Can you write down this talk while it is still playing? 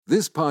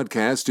This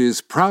podcast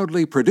is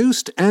proudly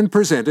produced and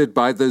presented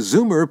by the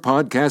Zoomer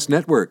Podcast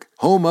Network,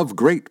 home of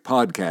great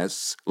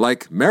podcasts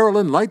like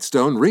Marilyn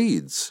Lightstone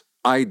Reads,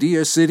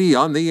 Idea City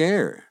on the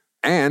Air,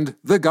 and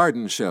The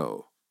Garden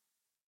Show.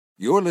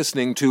 You're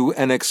listening to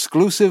an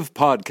exclusive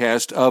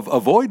podcast of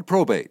Avoid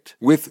Probate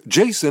with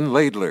Jason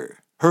Laidler,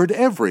 heard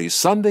every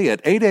Sunday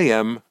at 8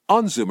 a.m.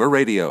 on Zoomer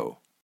Radio.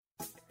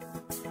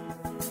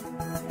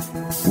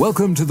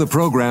 Welcome to the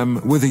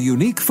program with a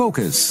unique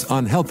focus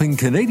on helping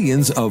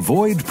Canadians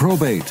avoid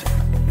probate.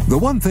 The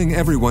one thing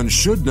everyone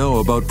should know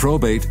about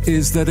probate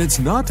is that it's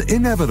not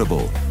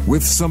inevitable.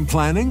 With some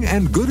planning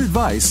and good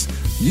advice,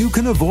 you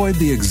can avoid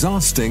the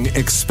exhausting,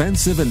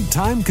 expensive, and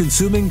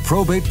time-consuming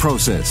probate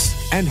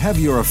process and have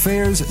your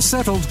affairs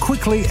settled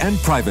quickly and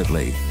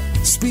privately.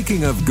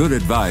 Speaking of good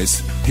advice,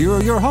 here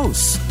are your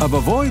hosts of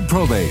Avoid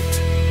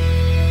Probate.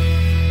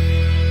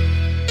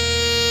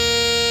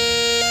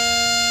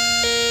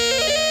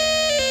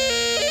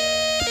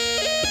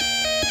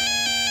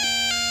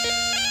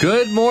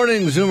 Good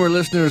morning, Zoomer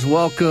listeners.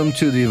 Welcome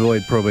to the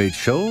Avoid Probate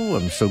Show.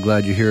 I'm so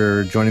glad you're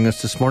here joining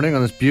us this morning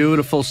on this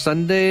beautiful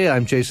Sunday.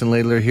 I'm Jason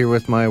Laidler here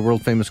with my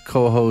world-famous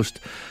co-host,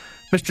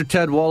 Mr.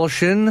 Ted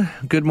Woloshyn.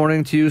 Good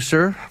morning to you,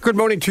 sir. Good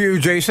morning to you,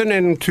 Jason,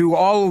 and to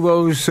all of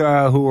those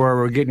who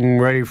are getting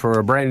ready for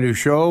a brand new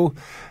show.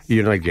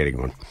 You're not getting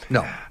one.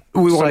 No.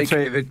 We want to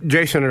say that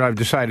Jason and I have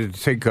decided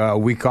to take a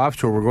week off,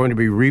 so we're going to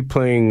be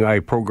replaying a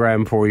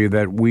program for you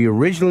that we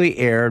originally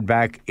aired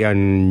back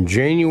on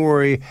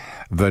January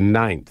the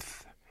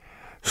 9th.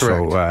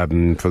 Correct.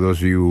 So for those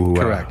of you who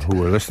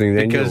were listening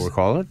then, you'll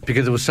recall it.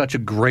 Because it was such a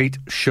great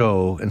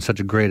show and such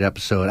a great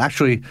episode.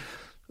 Actually,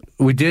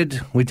 we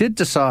did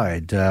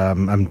decide,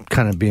 I'm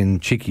kind of being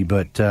cheeky,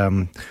 but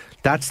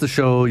that's the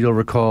show you'll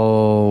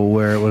recall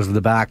where it was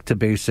the Back to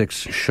Basics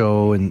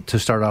show and to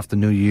start off the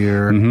new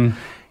year. Mm-hmm.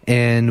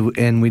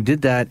 And we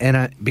did that,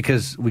 and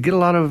because we get a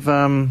lot of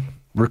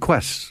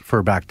requests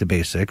for Back to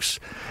Basics,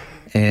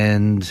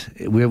 and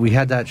we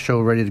had that show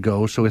ready to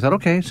go. So we thought,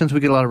 okay, since we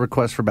get a lot of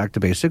requests for Back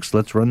to Basics,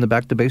 let's run the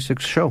Back to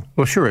Basics show.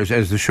 Well, sure.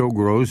 As the show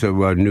grows,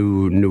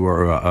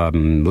 newer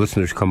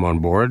listeners come on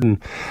board,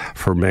 and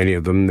for many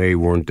of them, they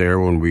weren't there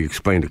when we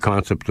explained the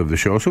concept of the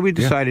show. So we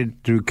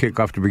decided to kick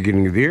off the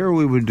beginning of the year.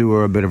 We would do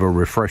a bit of a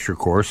refresher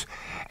course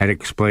and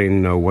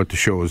explain what the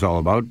show is all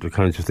about, the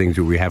kinds of things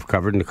that we have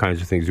covered and the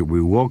kinds of things that we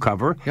will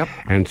cover. Yep.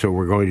 And so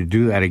we're going to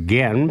do that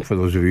again for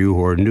those of you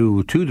who are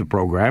new to the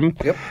program.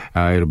 Yep.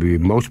 It'll be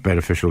most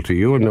beneficial to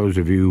you, and those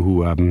of you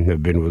who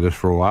have been with us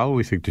for a while,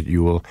 we think that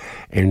you will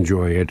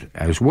enjoy it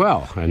as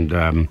well. And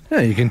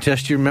you can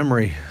test your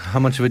memory. How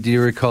much of it do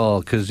you recall?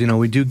 Because,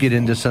 we do get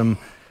into some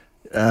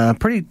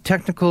pretty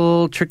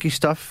technical, tricky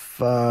stuff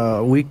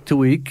week to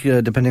week,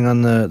 depending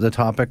on the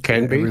topic.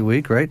 Can be. Every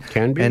week, right?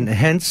 Can be. And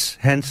hence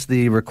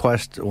the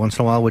request once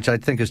in a while, which I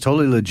think is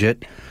totally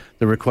legit,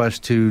 the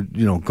request to,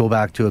 go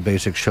back to a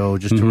basic show,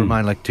 just to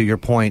remind, like, to your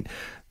point,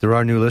 there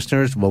are new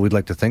listeners. Well, we'd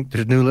like to think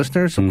there's new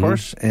listeners, of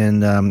course. And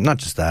not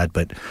just that,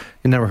 but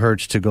it never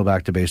hurts to go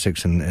back to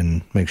basics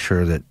and make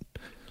sure that,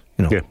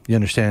 you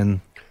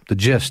understand the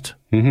gist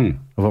of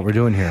what we're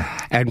doing here.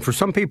 And for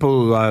some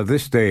people,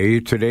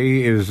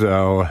 today is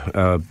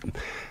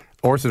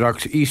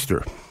Orthodox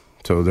Easter.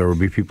 So there will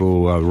be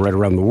people right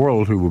around the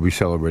world who will be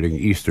celebrating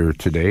Easter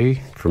today.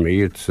 For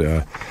me, it's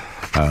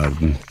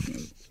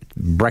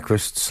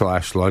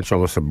breakfast/lunch,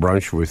 almost a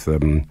brunch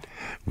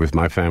with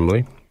my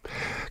family.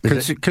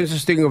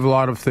 Consisting of a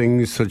lot of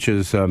things such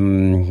as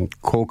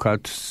cold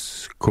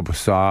cuts,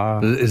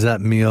 kielbasa. Is that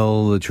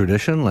meal a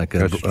tradition, like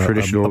a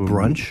traditional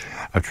brunch?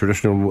 A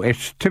traditional.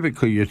 It's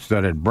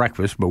done at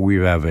breakfast, but we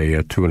have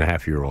a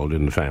 2.5-year-old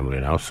in the family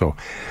now, so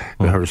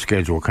her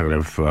schedule kind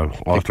of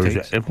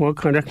alters. Well, it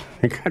kind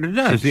of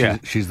does.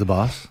 She's the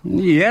boss.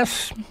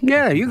 Yes,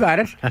 yeah, you got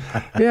it.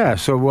 Yeah,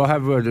 so we'll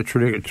have the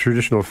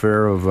traditional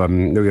fare of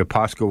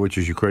Paska, which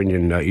is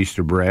Ukrainian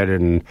Easter bread,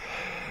 and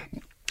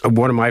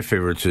one of my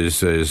favorites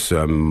is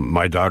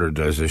my daughter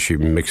does this. She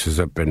mixes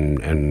up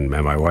and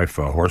my wife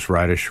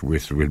horseradish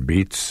with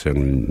beets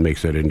and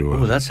makes that into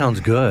a. Oh, that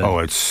sounds good. Oh,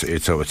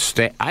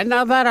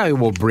 now that I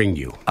will bring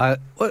you. What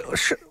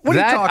are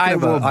you talking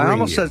about? I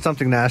almost said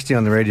something nasty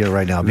on the radio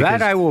right now.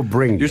 That I will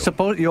bring you.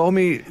 You owe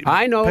me.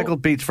 I know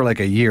pickled beets for like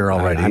a year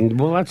already.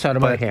 Well, that's out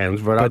of my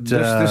hands, but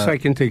this I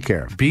can take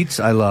care of. Beets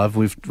I love.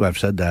 I've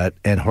said that,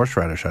 and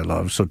horseradish I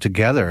love. So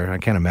together, I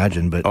can't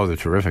imagine. But they're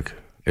terrific.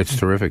 It's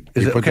terrific.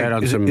 Is it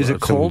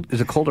cold?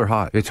 Is it cold or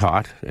hot? It's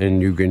hot,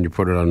 and you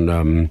put it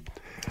on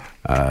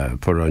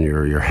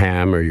your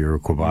ham or your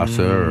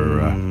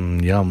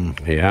kielbasa yum.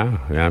 Yeah,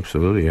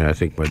 absolutely. Yeah, I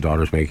think my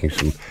daughter's making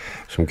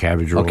some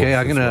cabbage rolls. Okay,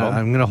 I'm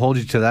gonna hold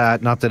you to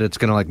that. Not that it's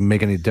gonna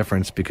make any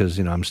difference because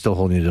I'm still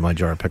holding you to my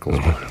jar of pickles.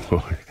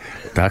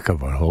 Talk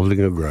about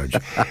holding a grudge.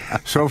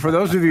 So for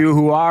those of you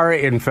who are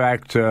in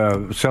fact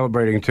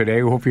celebrating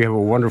today, we hope you have a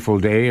wonderful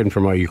day. And for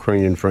my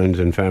Ukrainian friends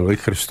and family,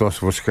 Christos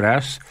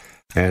Voskres.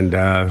 And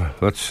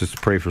let's just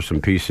pray for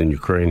some peace in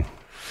Ukraine.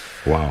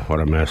 Wow,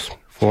 what a mess.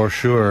 For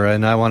sure.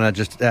 And I want to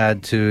just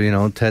add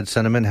to, Ted's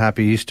sentiment,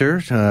 happy Easter.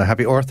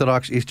 Happy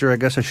Orthodox Easter, I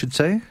guess I should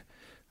say.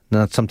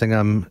 Not something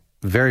I'm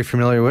very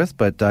familiar with,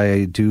 but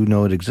I do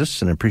know it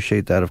exists and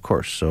appreciate that, of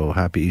course. So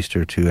happy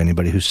Easter to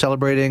anybody who's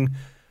celebrating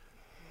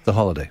the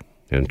holiday.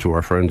 And to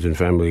our friends and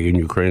family in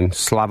Ukraine,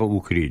 Slava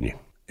Ukraini.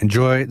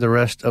 Enjoy the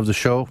rest of the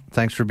show.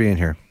 Thanks for being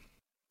here.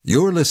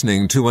 You're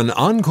listening to an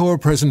encore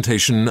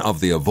presentation of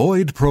the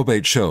Avoid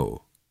Probate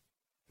Show.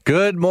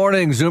 Good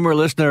morning, Zoomer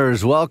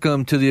listeners.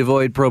 Welcome to the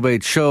Avoid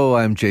Probate Show.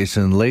 I'm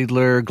Jason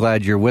Laidler.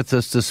 Glad you're with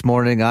us this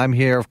morning. I'm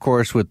here, of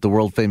course, with the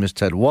world-famous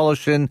Ted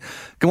Woloshyn.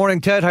 Good morning,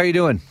 Ted. How are you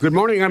doing? Good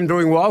morning. I'm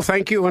doing well,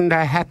 thank you, and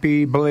a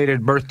happy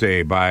belated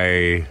birthday by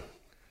a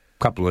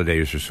couple of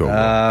days or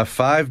so.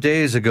 5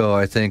 days ago,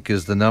 I think,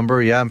 is the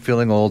number. Yeah, I'm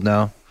feeling old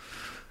now.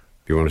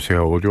 Do you want to say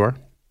how old you are?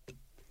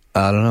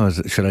 I don't know.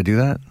 Should I do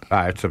that?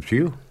 It's up to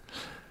you.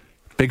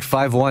 Big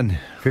 5'1".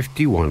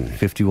 51.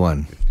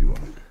 51.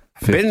 51.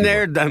 Been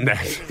there, done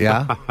that.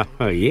 Yeah?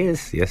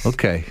 Yes.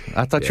 Okay.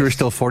 I thought you were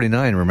still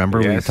 49, remember?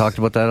 Yes. We talked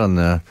about that on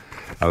the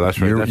that's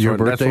right. your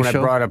birthday that's when show?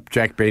 I brought up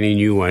Jack Benny and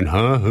you went,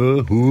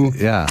 who?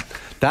 Yeah.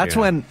 That's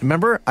when,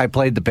 remember, I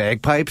played the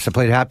bagpipes, I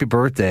played Happy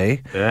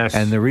Birthday. Yes.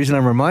 And the reason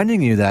I'm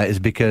reminding you that is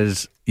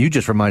because you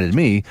just reminded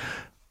me,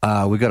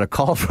 we got a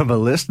call from a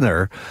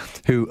listener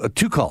who,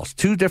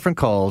 two different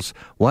calls.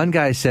 One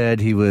guy said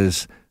he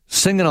was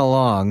singing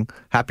along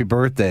Happy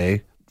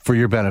Birthday for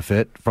your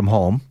benefit from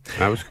home.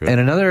 That was good. And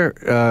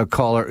another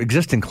caller,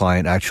 existing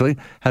client actually,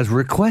 has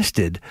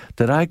requested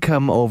that I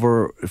come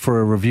over for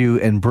a review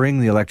and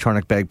bring the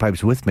electronic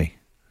bagpipes with me.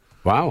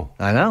 Wow.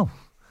 I know.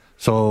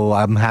 So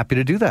I'm happy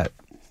to do that.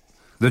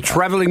 The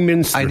traveling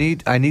minstrel. I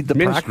need the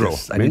Minstrel.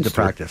 practice. I need the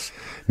practice.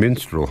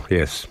 Minstrel,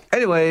 yes.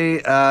 Anyway,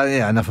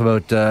 enough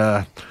about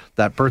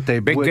that birthday.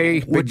 Big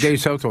day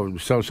south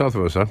of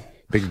us, huh?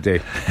 Big day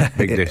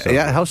south.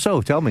 Yeah, how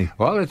so? Tell me.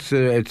 Well, it's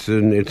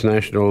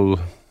national.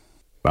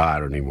 I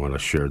don't even want to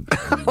share.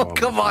 Oh,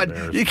 come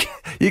on.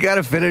 You got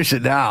to finish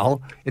it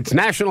now. It's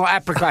National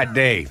Apricot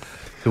Day.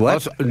 What?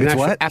 Also, it's National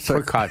what?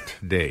 Apricot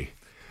Day,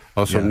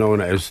 also known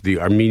as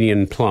the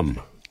Armenian plum.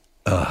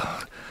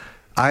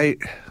 I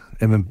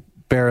am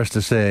embarrassed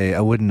to say I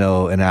wouldn't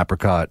know an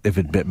apricot if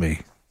it bit me.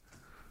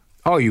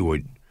 Oh, you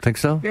would. Think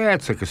so? Yeah,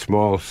 it's like a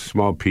small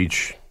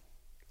peach.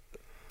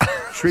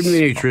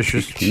 Extremely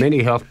nutritious,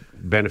 many health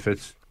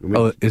benefits.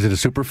 Is it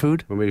a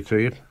superfood? Want me to tell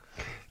you?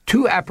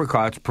 2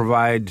 apricots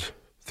provide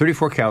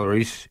 34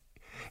 calories,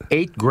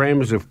 8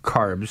 grams of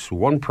carbs,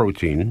 1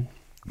 gram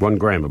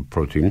of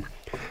protein,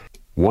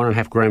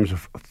 1.5 grams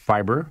of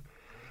fiber,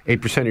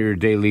 8% of your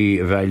daily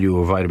value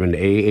of vitamin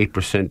A,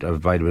 8% of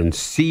vitamin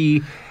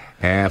C,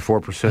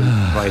 4%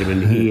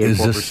 vitamin E, and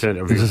 4% of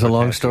your Is this a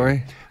long potassium.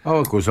 story? Oh,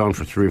 it goes on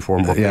for 3 or 4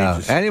 more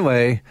pages.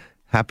 Anyway,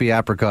 happy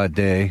Apricot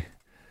Day.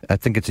 I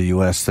think it's a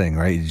U.S. thing,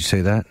 right? Did you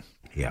say that?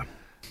 Yeah.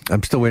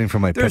 I'm still waiting for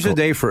my There's pickle. a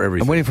day for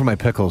everything. I'm waiting for my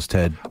pickles,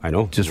 Ted. I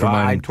know. Just Well,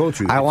 remind. I told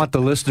you. I want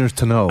the listeners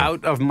to know.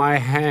 Out of my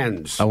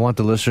hands. I want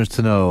the listeners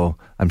to know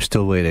I'm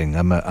still waiting.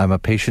 I'm a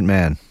patient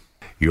man.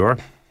 You're?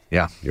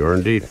 Yeah. You're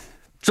indeed.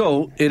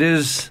 So it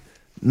is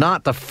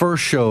not the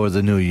first show of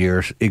the new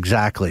year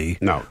exactly.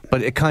 No.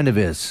 But it kind of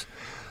is.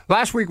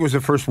 Last week was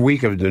the first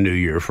week of the new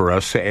year for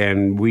us,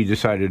 and we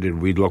decided that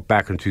we'd look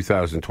back in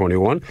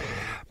 2021.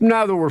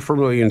 Now that we're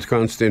firmly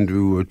ensconced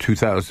into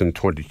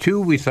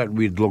 2022, we thought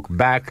we'd look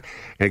back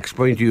and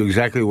explain to you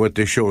exactly what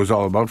this show is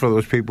all about for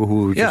those people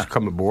who just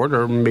come aboard,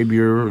 or maybe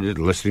you're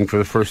listening for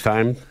the first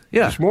time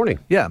this morning.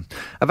 Yeah.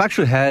 I've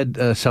actually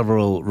had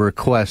several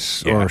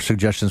requests or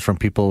suggestions from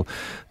people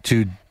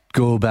to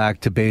go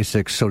back to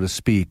basics, so to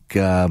speak.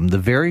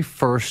 The very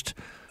first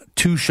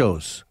 2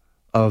 shows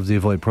of the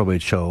Avoid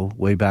Probate Show,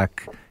 way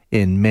back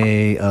in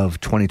May of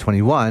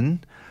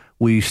 2021,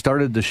 we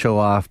started the show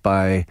off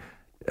by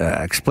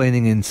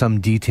explaining in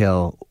some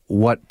detail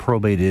what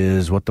probate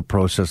is, what the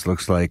process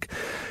looks like.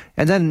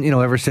 And then,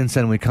 ever since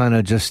then, we kind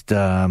of just,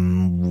 I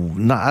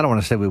don't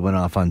want to say we went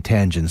off on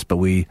tangents, but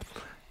we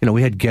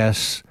had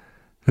guests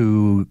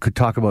who could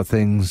talk about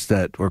things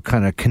that were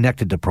kind of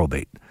connected to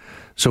probate.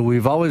 So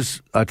we've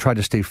always tried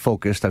to stay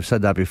focused. I've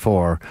said that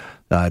before.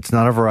 It's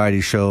not a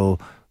variety show.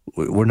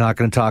 We're not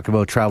going to talk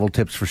about travel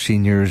tips for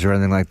seniors or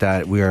anything like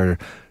that. We are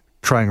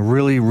trying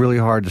really, really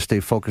hard to stay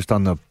focused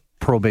on the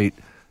probate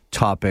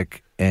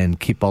topic and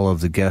keep all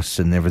of the guests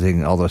and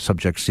everything, all the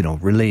subjects,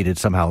 related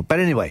somehow. But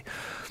anyway,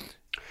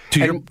 to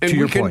your we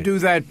point. can do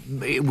that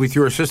with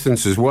your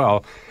assistance as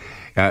well.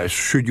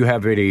 Should you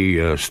have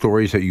any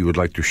stories that you would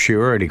like to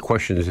share, any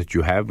questions that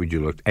you have, would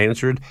you like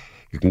answered,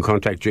 you can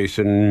contact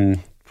Jason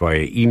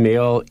via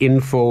email,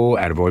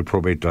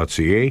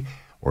 info@avoidprobate.ca,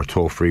 or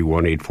toll-free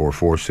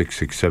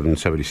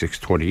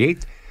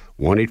 1-844-667-7628,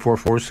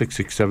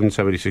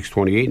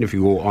 1-844-667-7628. And if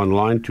you go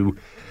online to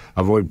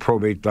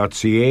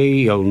avoidprobate.ca,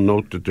 you'll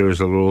note that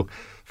there's a little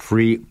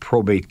free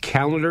probate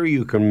calendar.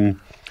 You can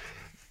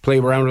play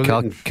around with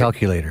it.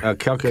 Calculator.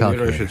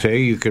 Calculator, I should say.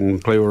 You can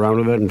play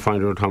around with it and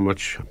find out how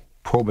much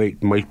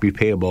probate might be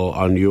payable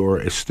on your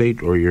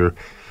estate or your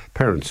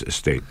parents'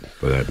 estate,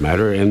 for that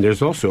matter. And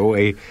there's also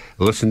a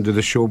listen to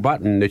the show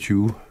button that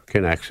you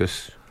can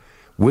access,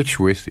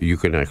 you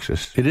can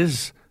access. It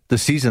is the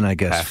season, I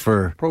guess,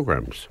 for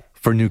programs.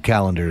 for new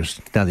calendars,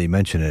 now that you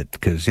mention it,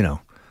 because,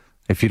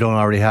 if you don't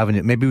already have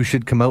it, maybe we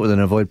should come out with an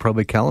Avoid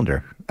Probate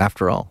calendar,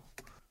 after all.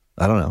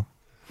 I don't know.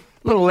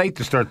 A little late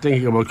to start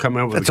thinking about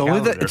coming out with a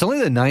calendar. It's only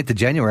the 9th of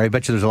January. I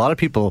bet you there's a lot of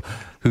people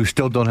who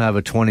still don't have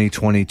a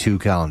 2022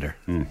 calendar.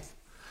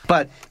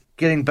 But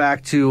getting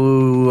back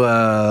to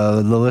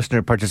the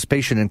listener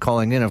participation and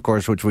calling in, of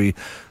course, which we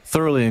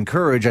thoroughly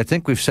encourage, I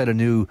think we've set a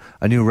new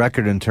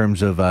record in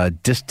terms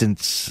of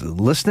distance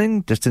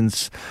listening,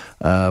 distance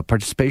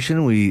participation.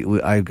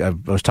 I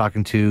was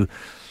talking to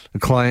a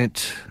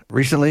client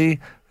recently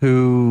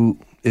who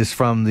is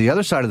from the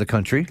other side of the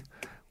country,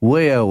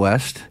 way out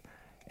west,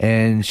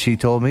 and she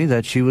told me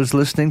that she was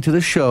listening to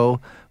the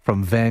show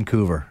from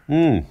Vancouver.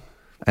 And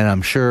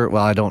I'm sure,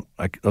 I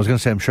was going to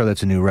say I'm sure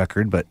that's a new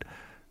record, but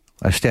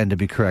I stand to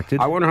be corrected.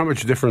 I wonder how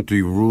much different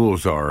the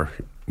rules are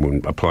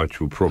when applied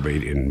to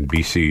probate in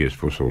BC as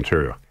opposed to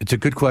Ontario. It's a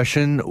good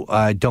question.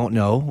 I don't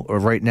know.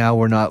 Right now,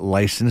 we're not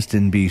licensed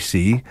in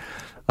BC.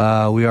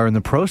 We are in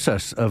the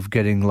process of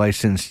getting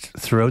licensed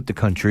throughout the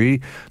country.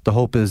 The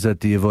hope is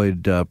that the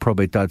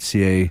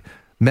avoidprobate.ca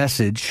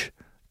message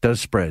does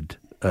spread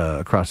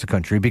across the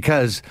country,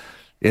 because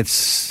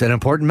it's an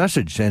important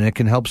message and it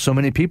can help so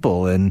many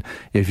people. And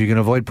if you can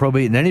avoid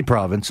probate in any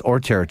province or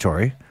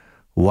territory,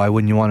 why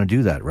wouldn't you want to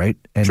do that, right?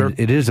 And sure.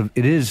 it is an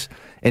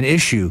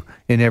issue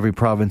in every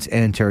province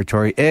and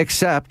territory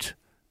except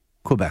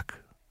Quebec.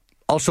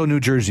 Also New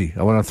Jersey.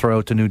 I want to throw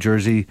out to New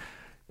Jersey.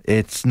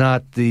 It's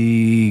not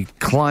the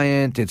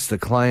client, it's the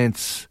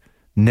client's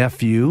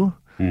nephew.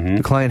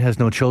 The client has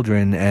no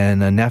children,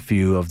 and a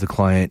nephew of the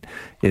client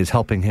is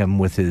helping him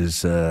with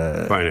his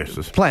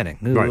finances. Planning.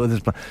 Right. With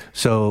his,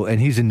 and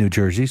he's in New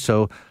Jersey.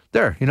 So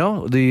there,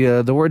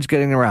 the word's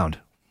getting around.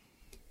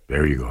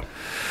 There you go.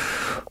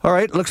 All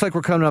right, looks like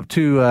we're coming up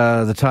to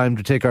the time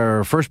to take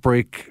our first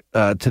break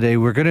today.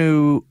 We're going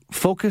to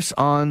focus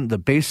on the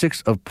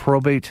basics of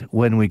probate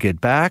when we get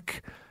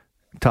back.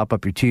 Top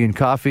up your tea and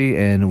coffee,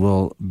 and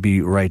we'll be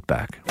right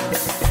back.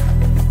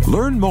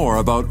 Learn more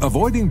about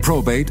avoiding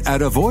probate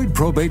at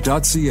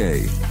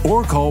avoidprobate.ca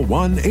or call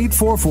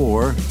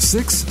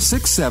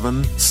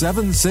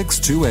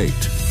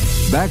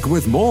 1-844-667-7628. Back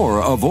with more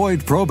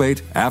Avoid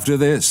Probate after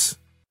this.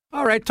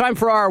 All right, time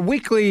for our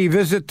weekly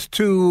visit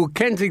to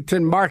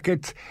Kensington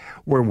Market,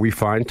 where we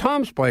find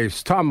Tom's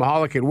Place. Tom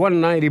Mahalik at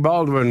 190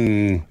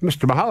 Baldwin.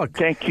 Mr. Mahalik.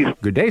 Thank you.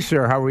 Good day,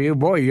 sir. How are you?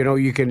 Boy,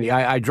 you can.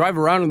 I drive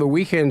around on the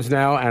weekends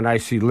now, and I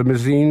see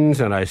limousines,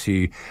 and I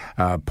see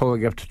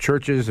pulling up to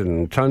churches,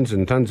 and tons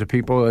of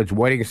people. It's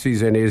wedding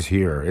season is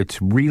here.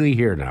 It's really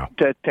here now.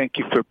 Ted, thank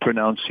you for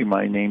pronouncing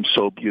my name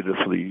so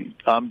beautifully.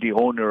 I'm the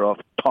owner of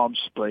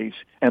Tom's Place,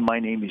 and my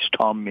name is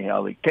Tom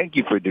Mihalik. Thank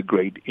you for the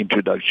great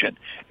introduction.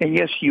 And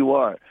yes, you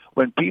are.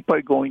 When people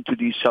are going to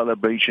these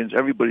celebrations,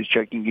 everybody's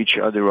checking each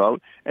other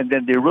out, and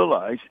then they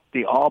realize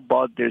they all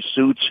bought their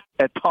suits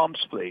at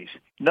Tom's Place.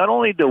 Not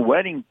only the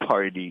wedding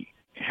party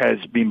has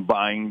been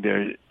buying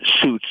their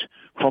suits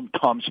from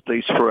Tom's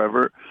Place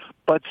forever,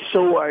 but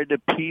so are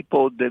the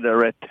people that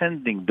are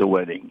attending the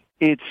wedding.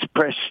 It's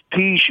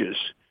prestigious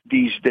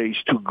these days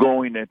to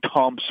go in a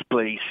Tom's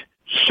Place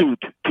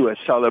suit to a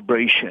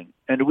celebration.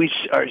 And we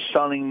are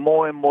selling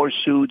more and more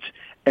suits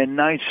and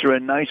nicer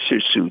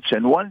suits.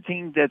 And one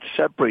thing that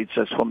separates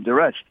us from the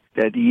rest,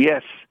 that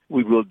yes,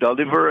 we will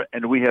deliver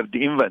and we have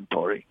the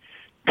inventory.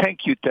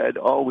 Thank you, Ted.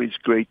 Always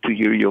great to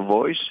hear your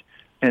voice.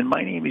 And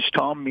my name is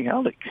Tom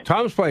Mihalik.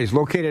 Tom's Place,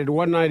 located at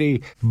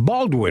 190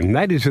 Baldwin.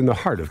 That is in the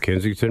heart of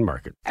Kensington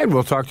Market. And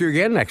we'll talk to you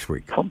again next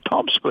week. From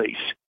Tom's Place.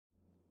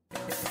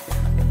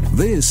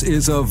 This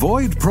is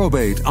Avoid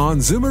Probate on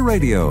Zoomer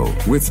Radio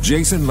with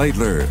Jason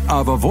Laidler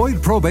of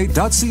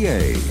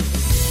avoidprobate.ca.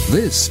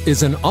 This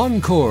is an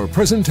encore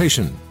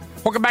presentation.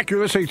 Welcome back.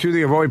 You're listening to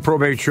the Avoid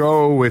Probate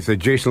Show with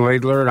Jason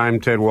Laidler, and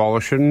I'm Ted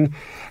Wallachin.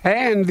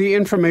 And the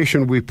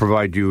information we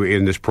provide you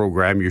in this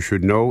program, you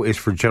should know, is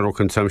for general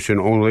consumption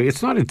only.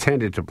 It's not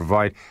intended to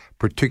provide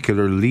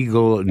particular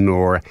legal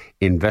nor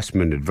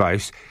investment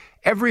advice.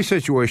 Every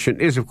situation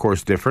is, of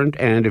course, different,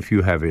 and if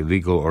you have a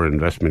legal or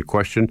investment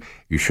question,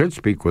 you should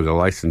speak with a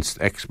licensed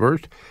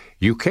expert.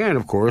 You can,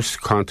 of course,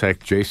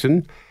 contact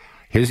Jason.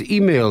 His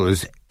email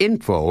is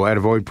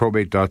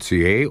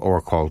info@avoidprobate.ca or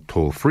call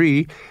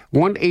toll-free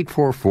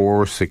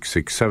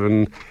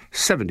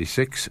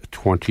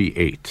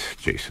 1-844-667-7628.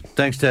 Jason.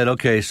 Thanks, Ted.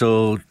 Okay,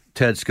 so,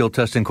 Ted, skill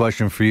testing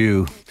question for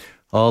you.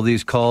 All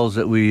these calls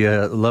that we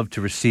love to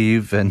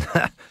receive, and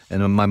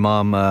my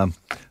mom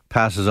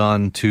passes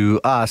on to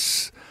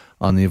us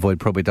on the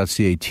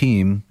avoidprobate.ca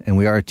team, and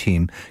we are a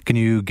team. Can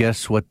you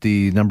guess what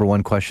the number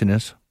one question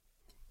is?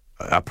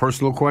 A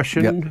personal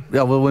question?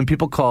 Yeah, well, when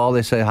people call,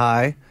 they say,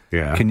 hi.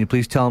 Yeah. Can you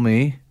please tell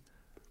me?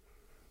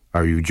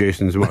 Are you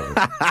Jason's mother?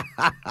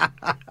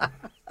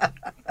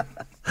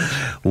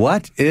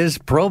 What is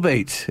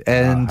probate?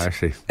 And I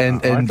see.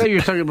 And I thought you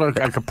were talking about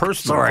like a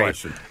personal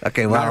question.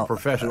 Okay, well, not a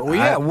professional. Well,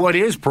 yeah. What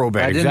is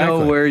probate? I didn't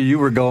know where you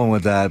were going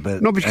with that,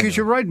 but no, because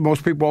you're right.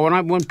 Most people,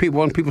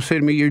 when people say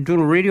to me, "You're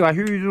doing a radio," I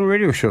hear you're doing a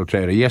radio show,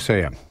 Ted. Yes,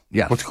 I am.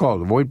 Yeah. What's it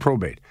called? Avoid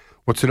Probate.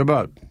 What's it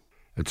about?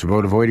 It's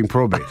about avoiding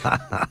probate.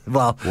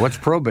 Well, What's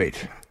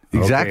probate?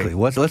 exactly.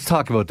 Okay. Let's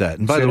talk about that.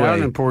 And by Sit the down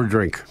way, and pour a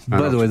drink.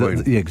 by the way,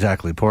 explain. yeah,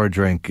 exactly. Pour a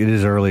drink. It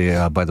is early,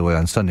 by the way,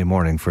 on Sunday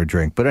morning for a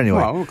drink. But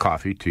anyway, Well,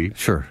 coffee, tea,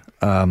 sure.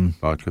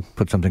 vodka.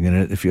 Put something in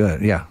it if you,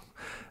 yeah.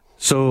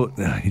 So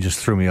you just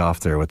threw me off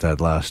there with that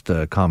last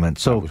comment.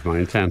 That So was my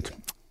intent.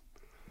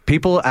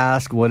 people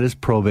ask, what is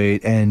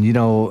probate? And, you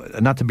know,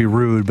 not to be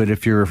rude, but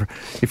if you're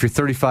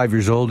 35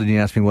 years old and you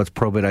ask me what's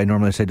probate, I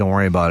normally say, don't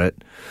worry about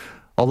it.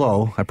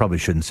 Although I probably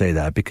shouldn't say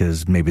that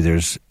because maybe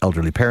there's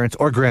elderly parents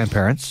or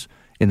grandparents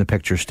in the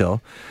picture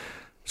still.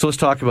 So let's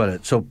talk about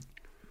it. So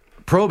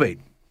probate.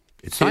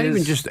 It's not is-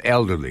 even just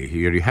elderly.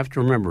 You have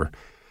to remember,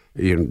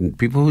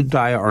 people who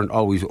die aren't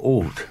always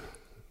old.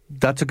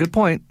 That's a good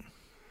point.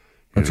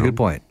 That's a good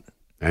point.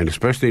 And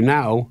especially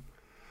now,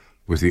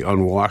 with the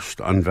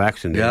unwashed,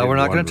 unvaccinated. Yeah, we're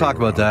not going to wandering talk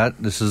about around.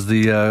 that. This is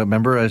the,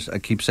 remember, as I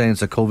keep saying,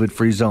 it's a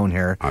COVID-free zone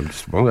here.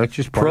 That's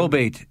just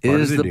Probate part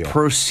is of the deal.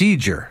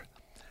 procedure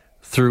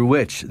through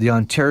which the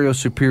Ontario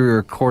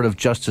Superior Court of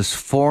Justice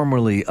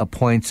formally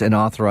appoints and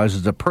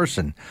authorizes a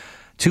person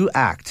to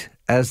act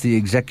as the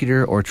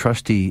executor or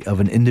trustee of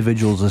an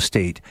individual's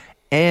estate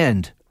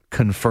and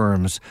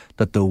confirms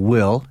that the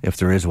will, if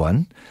there is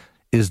one,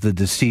 is the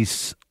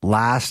deceased's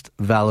last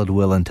valid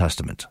will and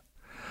testament.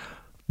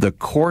 The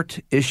court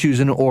issues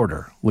an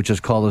order, which is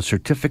called a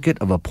certificate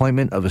of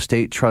appointment of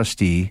estate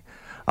trustee,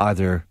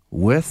 either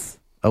with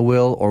a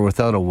will or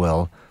without a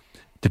will,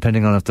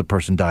 depending on if the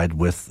person died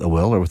with a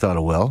will or without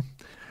a will.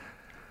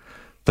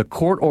 The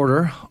court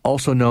order,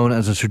 also known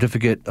as a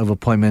certificate of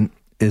appointment,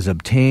 is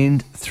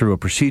obtained through a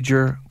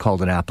procedure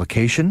called an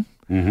application.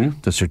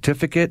 The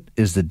certificate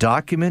is the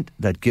document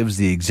that gives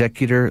the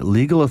executor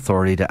legal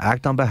authority to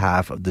act on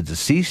behalf of the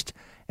deceased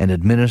and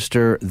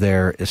administer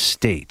their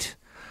estate.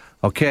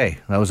 Okay,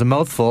 that was a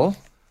mouthful.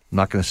 I'm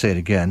not going to say it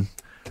again.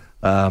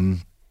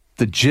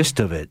 The gist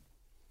of it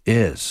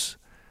is,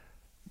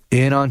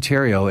 in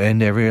Ontario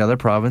and every other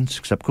province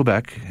except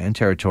Quebec and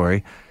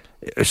territory,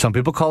 some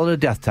people call it a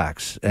death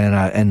tax,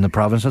 and the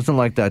province doesn't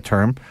like that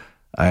term.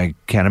 I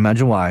can't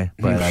imagine why,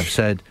 but I've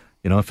said,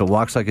 if it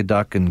walks like a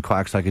duck and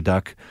quacks like a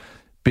duck,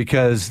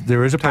 because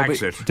there is a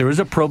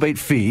probate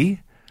fee.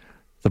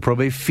 The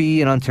probate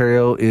fee in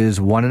Ontario is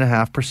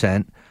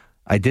 1.5%.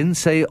 I didn't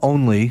say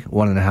only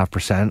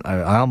 1.5%.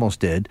 I almost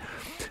did,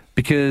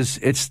 because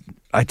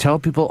I tell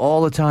people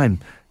all the time,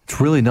 it's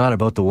really not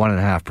about the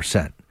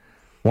 1.5%.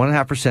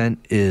 1.5%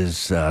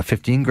 is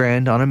 15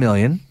 grand on $1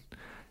 million,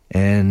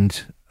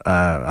 and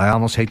I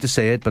almost hate to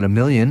say it, but $1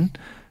 million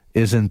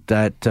isn't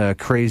that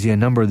crazy a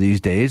number these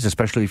days,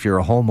 especially if you're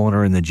a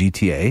homeowner in the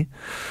GTA.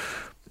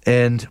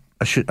 And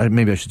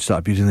maybe I should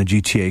stop using the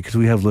GTA because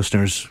we have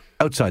listeners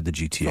outside the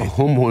GTA. A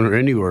homeowner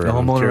anywhere. A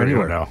homeowner Ontario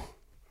anywhere. now.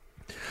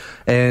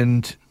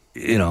 And,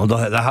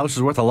 the house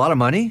is worth a lot of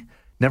money.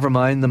 Never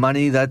mind the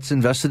money that's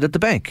invested at the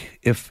bank,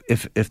 if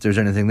there's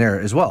anything there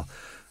as well.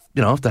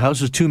 If the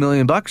house is $2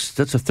 million, that's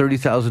a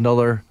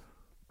 $30,000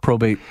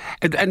 probate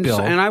bill.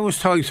 And I was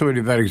telling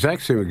somebody that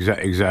exact same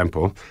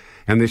example,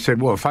 and they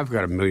said, "Well, if I've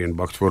got $1 million,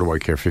 what do I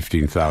care?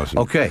 15,000."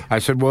 Okay. I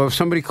said, "Well, if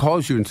somebody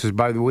calls you and says,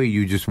 by the way,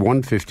 you just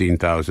won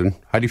 15,000,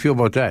 how do you feel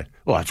about that?"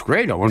 "Well, that's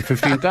great. I won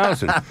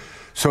 15,000."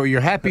 So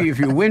you're happy if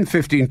you win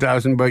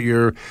 15,000, but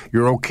you're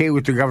okay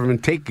with the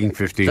government taking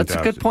 15,000. That's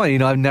a good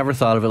point. I've never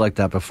thought of it like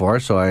that before,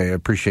 so I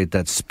appreciate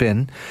that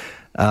spin.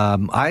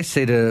 I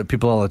say to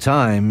people all the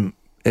time,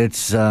 it's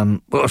so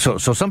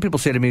some people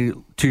say to me,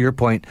 to your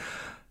point,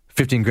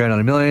 15 grand on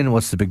 $1 million,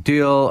 what's the big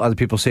deal? Other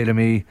people say to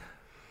me,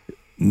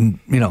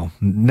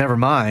 never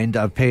mind,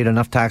 I've paid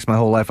enough tax my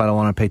whole life, I don't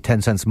want to pay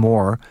 10 cents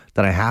more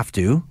than I have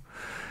to.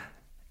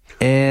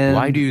 And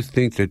why do you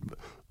think that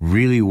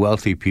really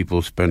wealthy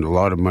people spend a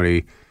lot of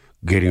money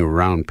getting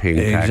around paying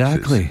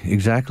taxes?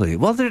 Exactly.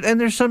 Well,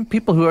 there's some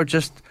people who are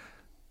just,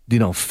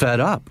 fed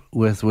up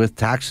with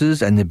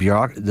taxes and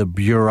the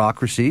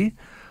bureaucracy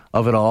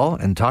of it all.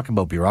 And talking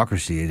about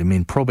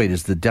bureaucracy, probate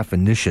is the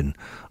definition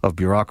of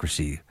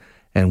bureaucracy.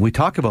 And we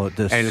talk about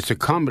this. And it's a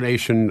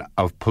combination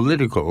of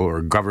political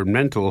or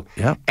governmental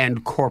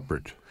and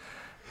corporate.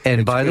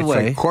 And by the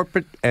way, like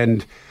corporate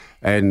and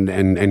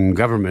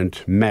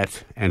government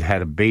met and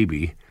had a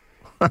baby,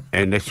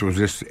 and this was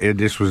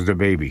the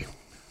baby,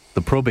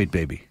 the probate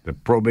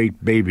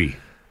baby,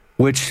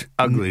 which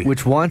ugly,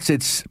 which wants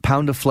its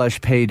pound of flesh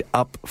paid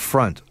up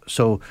front.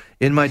 So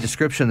in my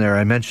description there,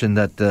 I mentioned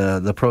that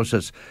the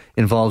process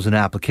involves an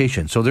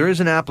application. So there is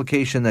an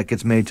application that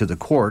gets made to the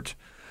court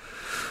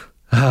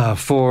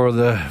for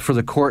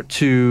the court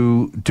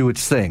to do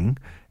its thing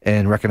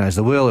and recognize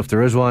the will, if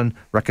there is one,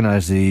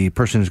 recognize the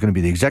person who's going to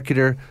be the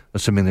executor,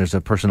 assuming there's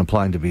a person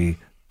applying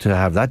to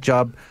have that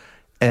job,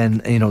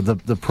 and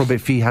the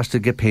probate fee has to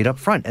get paid up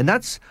front, and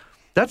that's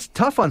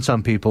tough on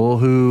some people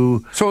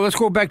who. So let's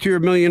go back to your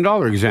 $1 million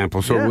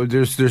example. So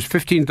there's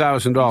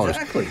 $15,000.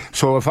 Exactly.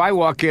 So if I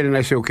walk in and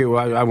I say, okay,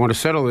 well, I want to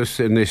settle this,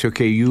 and they say,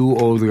 okay, you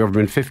owe the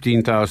government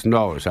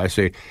 $15,000. I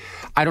say,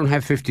 I don't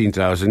have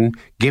 $15,000.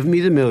 Give me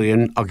the $1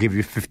 million. I'll give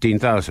you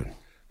 $15,000.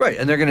 Right,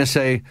 and they're going to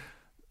say,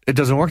 It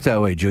doesn't work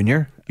that way,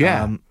 Junior.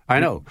 Yeah, I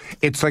know.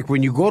 It's like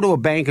when you go to a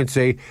bank and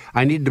say,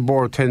 I need to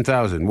borrow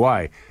 $10,000.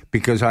 Why?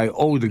 Because I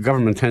owe the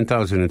government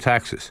 $10,000 in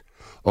taxes.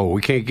 Oh,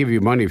 we can't give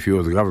you money if you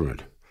owe the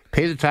government.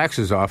 Pay the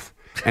taxes off,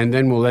 and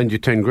then we'll lend you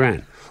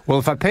 $10,000. Well,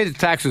 if I pay the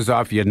taxes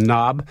off, you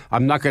knob,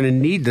 I'm not going to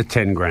need the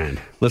 $10,000.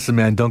 Listen,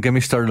 man, don't get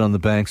me started on the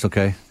banks,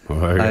 okay?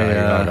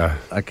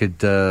 I could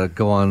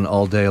go on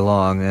all day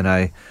long, and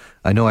I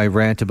know I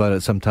rant about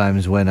it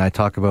sometimes when I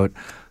talk about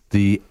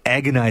the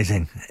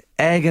agonizing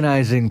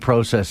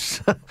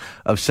process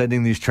of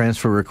sending these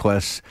transfer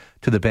requests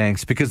to the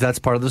banks, because that's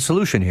part of the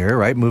solution here,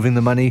 right? Moving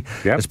the money,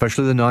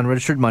 especially the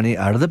non-registered money,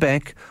 out of the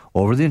bank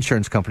over the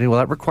insurance company. Well,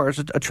 that requires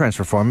a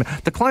transfer form.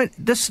 The client,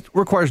 this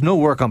requires no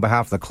work on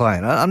behalf of the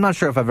client. I'm not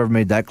sure if I've ever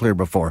made that clear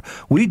before.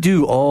 We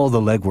do all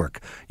the legwork.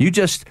 You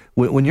just,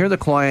 when you're the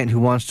client who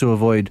wants to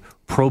avoid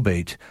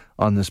probate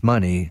on this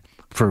money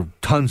for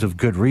tons of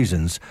good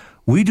reasons,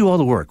 we do all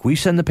the work. We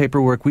send the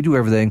paperwork. We do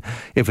everything.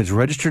 If it's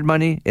registered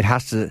money, it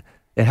has to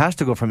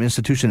go from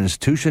institution to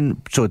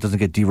institution so it doesn't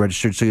get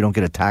deregistered, so you don't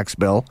get a tax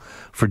bill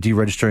for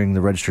deregistering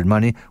the registered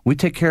money. We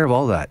take care of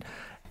all that.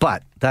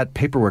 But that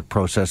paperwork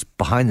process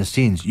behind the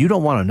scenes, you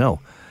don't want to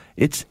know.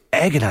 It's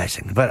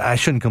agonizing, but I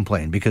shouldn't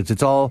complain because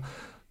it's all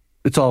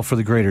for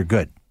the greater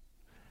good.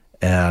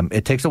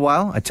 It takes a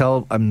while.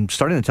 I'm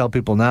starting to tell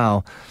people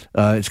now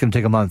it's going to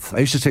take a month. I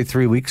used to say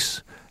 3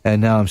 weeks,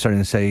 and now I'm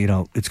starting to say,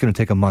 it's going to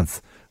take a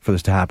month for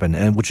this to happen,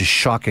 and which is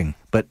shocking.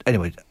 But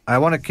anyway, I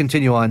want to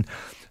continue on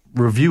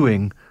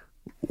reviewing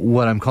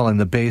what I'm calling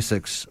the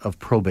basics of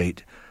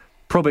probate.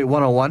 Probate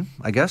 101,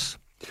 I guess.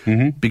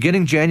 Mm-hmm.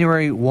 Beginning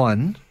January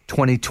 1,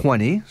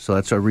 2020, so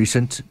that's a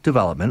recent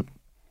development,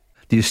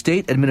 the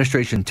estate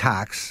administration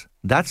tax,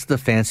 that's the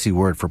fancy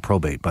word for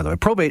probate, by the way.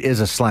 Probate is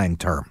a slang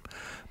term,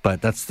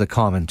 but that's the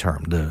common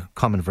term, the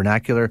common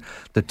vernacular.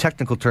 The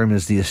technical term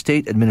is the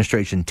estate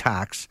administration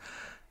tax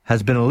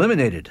has been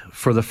eliminated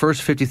for the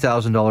first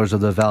 $50,000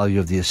 of the value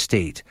of the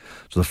estate.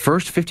 So the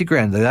first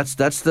 $50,000,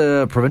 that's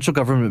the provincial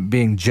government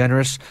being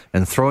generous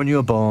and throwing you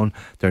a bone.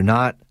 They're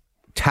not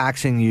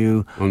taxing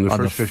you on the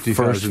first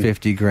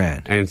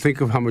 $50,000. And think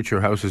of how much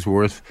your house is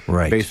worth.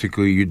 Right.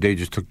 Basically, they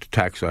just took the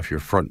tax off your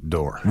front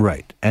door.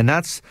 Right. And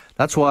that's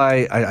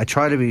why I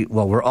try to be,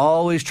 we're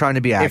always trying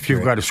to be accurate. If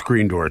you've got a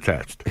screen door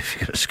attached. If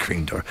you've got a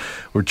screen door.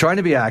 We're trying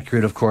to be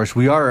accurate, of course.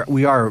 We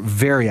are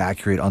very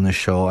accurate on this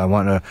show. I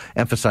want to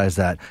emphasize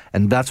that.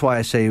 And that's why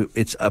I say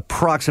it's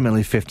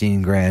approximately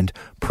 $15,000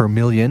 per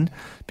million,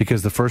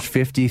 because the first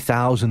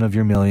 50,000 of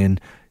your million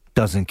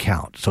doesn't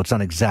count. So it's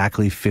not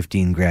exactly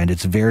 $15,000.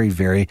 It's very,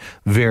 very,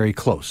 very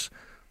close.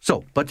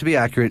 So, but to be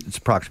accurate, it's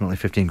approximately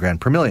 $15,000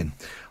 per million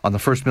on the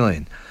first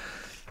million.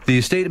 The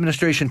estate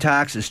administration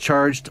tax is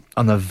charged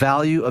on the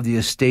value of the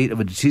estate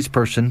of a deceased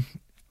person.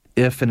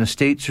 If an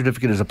estate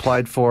certificate is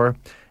applied for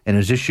and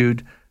is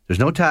issued, there's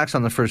no tax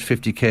on the first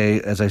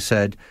 $50,000, as I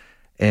said.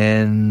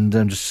 And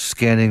I'm just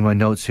scanning my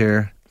notes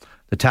here.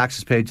 The tax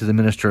is paid to the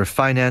Minister of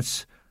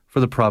Finance for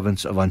the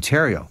province of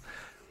Ontario.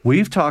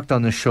 We've talked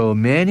on the show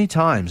many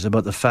times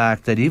about the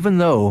fact that even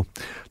though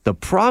the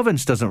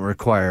province doesn't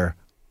require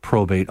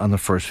probate on the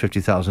first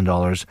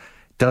 $50,000,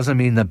 doesn't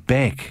mean the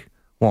bank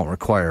won't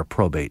require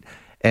probate.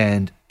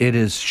 And it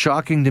is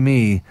shocking to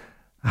me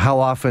how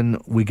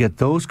often we get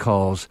those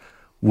calls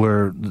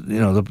where,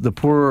 the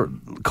poor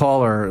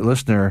caller,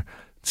 listener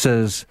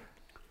says,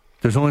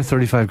 there's only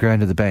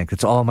 $35,000 at the bank.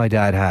 That's all my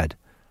dad had.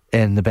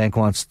 And the bank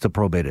wants to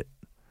probate it.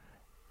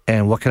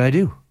 And what can I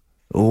do?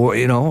 Or,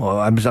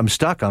 I'm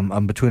stuck.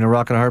 I'm between a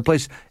rock and a hard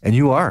place. And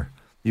you are.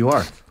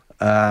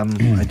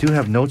 I do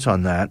have notes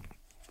on that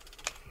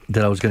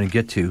I was going to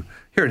get to.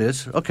 Here it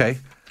is. Okay.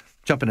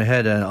 Jumping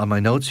ahead on my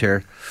notes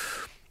here.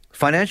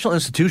 Financial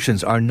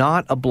institutions are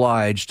not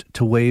obliged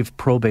to waive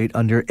probate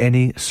under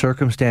any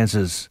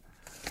circumstances.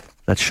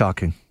 That's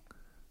shocking.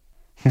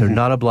 They're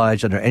not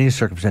obliged under any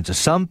circumstances.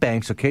 Some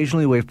banks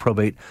occasionally waive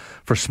probate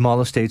for small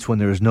estates when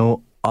there is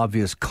no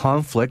obvious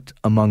conflict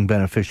among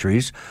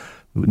beneficiaries.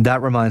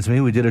 That reminds me,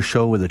 we did a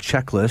show with a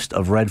checklist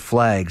of red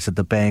flags that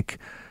the bank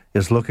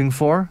is looking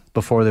for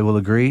before they will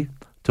agree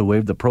to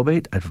waive the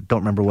probate. I don't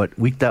remember what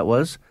week that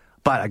was,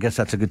 but I guess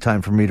that's a good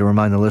time for me to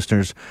remind the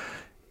listeners.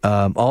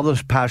 All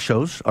those past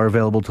shows are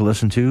available to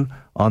listen to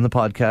on the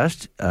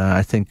podcast.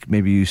 I think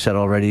maybe you said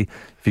already,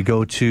 if you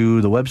go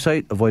to the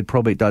website,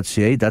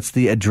 avoidprobate.ca, that's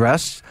the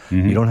address.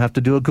 Mm-hmm. You don't have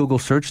to do a Google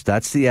search.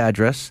 That's the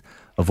address,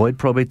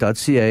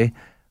 avoidprobate.ca.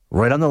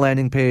 Right on the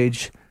landing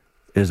page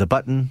is a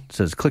button that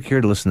says click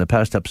here to listen to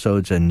past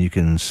episodes, and you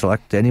can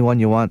select any one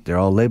you want. They're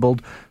all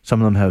labeled.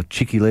 Some of them have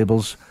cheeky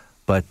labels,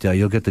 but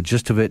you'll get the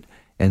gist of it,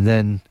 and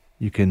then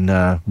you can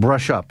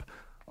brush up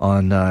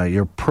on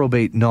your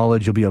probate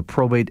knowledge. You'll be a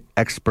probate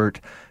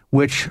expert,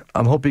 which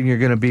I'm hoping you're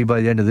going to be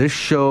by the end of this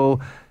show,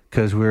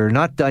 because we're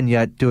not done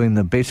yet doing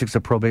the basics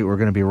of probate. We're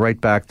going to be right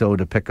back, though,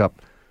 to pick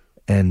up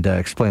and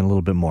explain a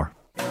little bit more.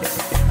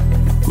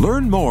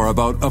 Learn more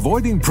about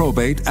avoiding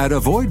probate at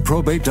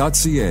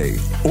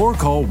avoidprobate.ca or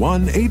call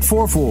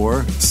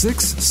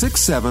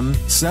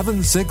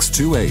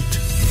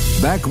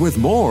 1-844-667-7628. Back with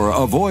more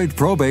Avoid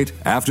Probate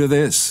after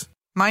this.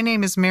 My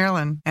name is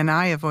Marilyn, and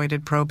I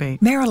avoided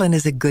probate. Marilyn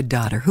is a good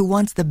daughter who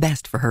wants the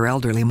best for her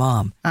elderly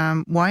mom.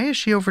 Why is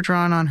she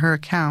overdrawn on her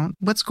account?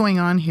 What's going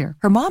on here?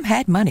 Her mom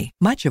had money,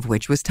 much of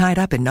which was tied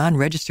up in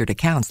non-registered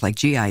accounts like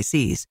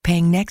GICs,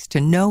 paying next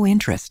to no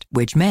interest,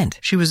 which meant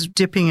She was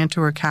dipping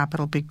into her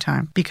capital big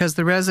time because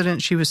the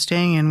residence she was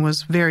staying in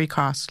was very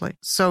costly.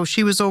 So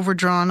she was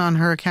overdrawn on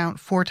her account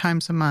 4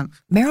 times a month.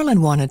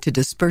 Marilyn wanted to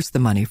disperse the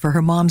money for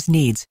her mom's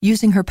needs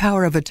using her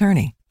power of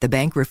attorney. The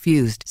bank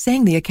refused,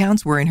 saying the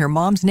accounts were in her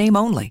mom's name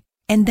only,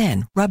 and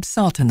then rubbed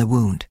salt in the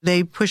wound.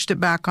 They pushed it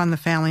back on the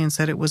family and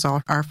said it was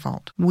all our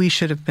fault. We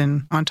should have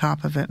been on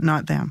top of it,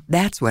 not them.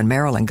 That's when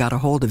Marilyn got a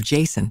hold of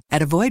Jason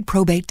at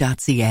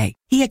avoidprobate.ca.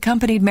 He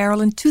accompanied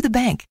Marilyn to the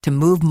bank to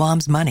move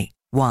mom's money.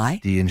 Why?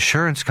 The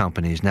insurance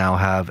companies now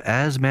have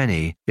as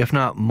many, if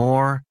not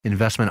more,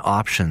 investment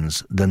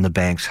options than the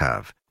banks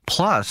have.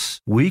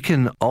 Plus, we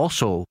can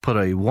also put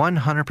a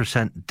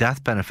 100%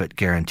 death benefit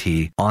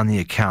guarantee on the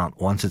account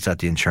once it's at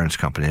the insurance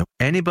company.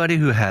 Anybody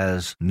who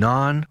has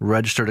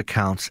non-registered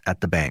accounts at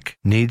the bank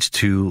needs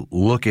to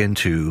look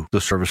into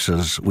the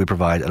services we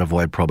provide at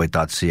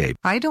avoidprobate.ca.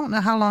 I don't know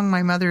how long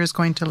my mother is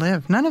going to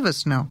live. None of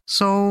us know.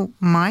 So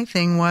my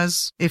thing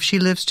was, if she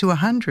lives to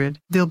 100,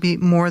 there'll be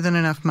more than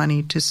enough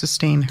money to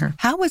sustain her.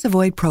 How was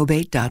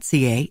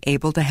avoidprobate.ca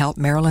able to help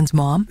Marilyn's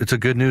mom? It's a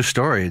good news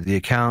story. The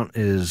account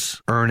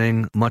is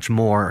earning much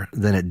more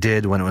than it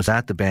did when it was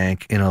at the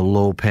bank in a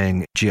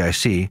low-paying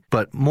GIC.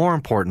 But more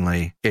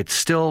importantly, it's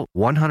still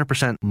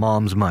 100%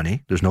 mom's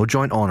money. There's no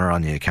joint owner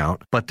on the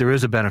account, but there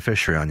is a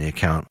beneficiary on the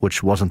account,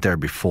 which wasn't there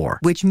before.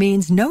 Which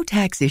means no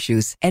tax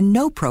issues and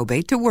no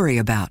probate to worry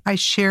about. I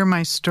share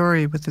my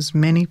story with as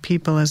many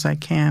people as I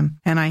can,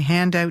 and I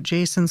hand out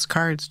Jason's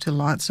cards to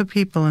lots of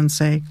people and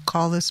say,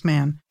 call this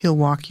man. He'll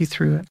walk you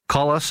through it.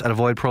 Call us at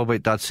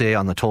avoidprobate.ca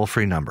on the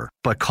toll-free number,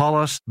 but call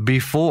us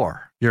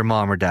before your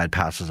mom or dad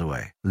passes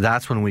away.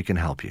 That's when we can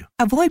help you.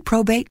 Avoid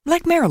probate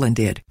like Marilyn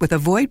did with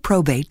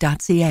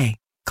avoidprobate.ca.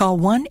 Call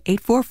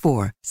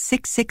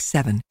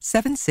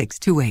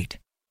 1-844-667-7628.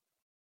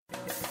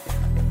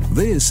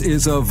 This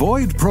is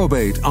Avoid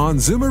Probate on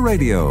Zoomer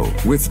Radio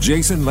with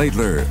Jason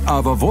Laidler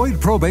of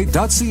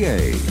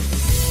avoidprobate.ca.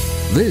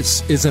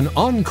 This is an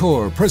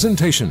encore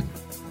presentation.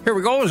 Here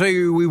we go as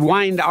we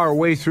wind our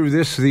way through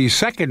this, the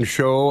second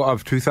show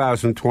of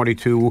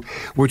 2022,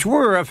 which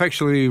we're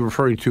affectionately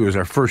referring to as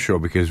our first show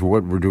because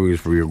what we're doing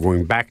is we're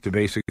going back to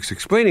basics,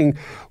 explaining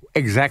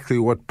exactly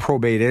what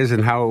probate is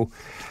and how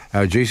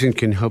Jason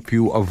can help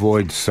you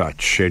avoid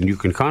such. And you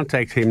can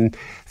contact him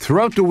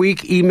throughout the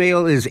week.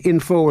 Email is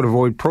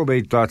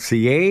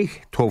info@avoidprobate.ca.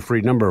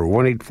 Toll-free number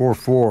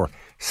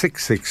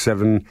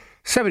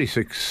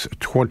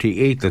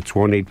 1-844-667-7628. That's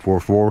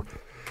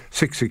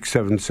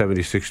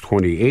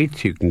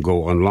 1-844-667-7628. You can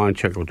go online,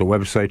 check out the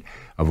website,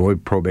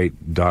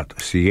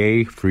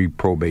 avoidprobate.ca, free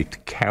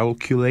probate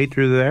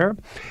calculator there.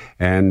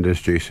 And as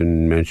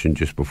Jason mentioned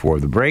just before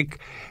the break,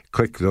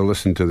 click the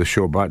listen to the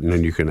show button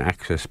and you can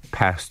access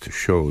past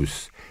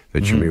shows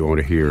that you may want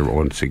to hear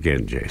once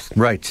again, Jason.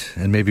 Right.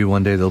 And maybe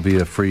one day there'll be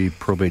a free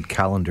probate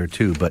calendar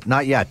too, but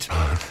not yet.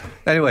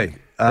 Anyway.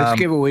 Let's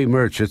give away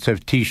merch. Let's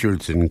have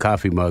T-shirts and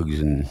coffee mugs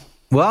and...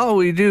 Well,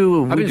 we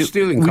do. I've been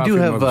stealing coffee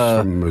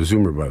mugs from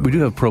Zoomer, by the way. We do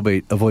have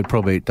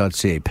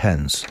avoidprobate.ca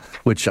pens,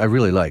 which I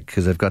really like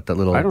because I've got that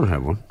little... I don't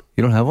have one.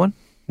 You don't have one?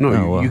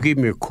 No, you gave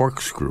me a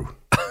corkscrew.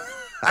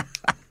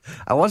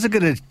 I wasn't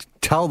going to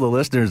tell the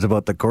listeners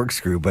about the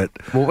corkscrew, but...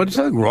 Well, there's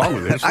nothing wrong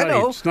with it. I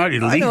know. It's not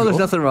illegal. I know there's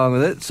nothing wrong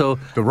with it. So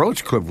the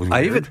roach clip was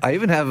weird. I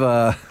even have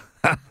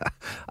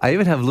I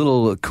even have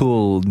little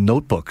cool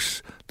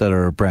notebooks that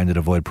are branded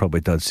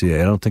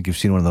avoidprobate.ca. I don't think you've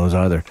seen one of those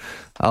either.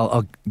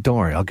 I'll don't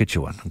worry, I'll get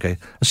you one, okay?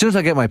 As soon as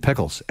I get my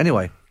pickles.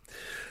 Anyway,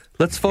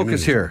 let's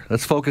focus here.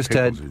 Let's focus,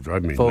 pickles Ted.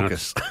 Drive me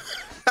focus.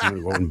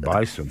 I'm going to go and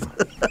buy some.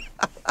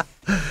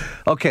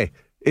 Okay.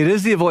 It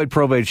is the Avoid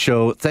Probate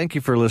Show. Thank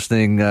you for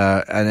listening.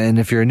 And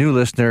if you're a new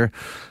listener,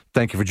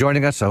 thank you for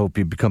joining us. I hope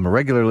you become a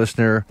regular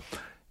listener.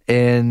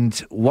 And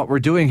what we're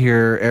doing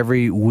here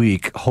every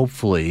week,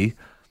 hopefully,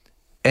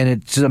 and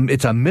it's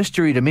a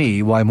mystery to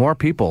me why more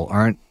people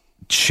aren't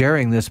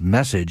sharing this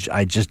message.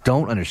 I just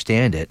don't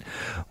understand it.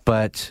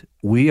 But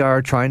we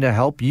are trying to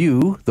help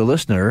you, the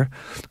listener,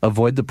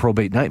 avoid the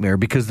probate nightmare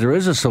because there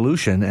is a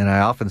solution. And I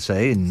often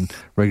say, and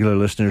regular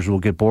listeners will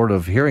get bored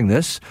of hearing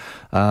this,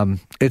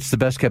 it's the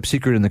best kept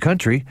secret in the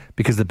country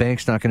because the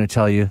bank's not going to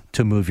tell you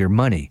to move your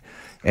money.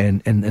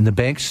 And the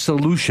bank's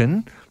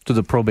solution to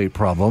the probate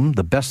problem,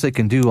 the best they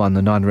can do on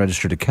the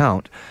non-registered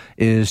account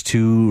is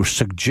to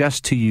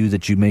suggest to you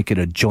that you make it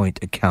a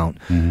joint account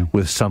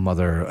with some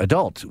other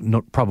adult,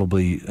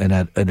 probably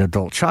an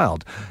adult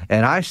child.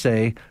 And I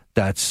say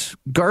that's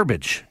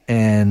garbage.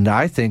 And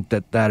I think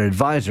that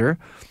advisor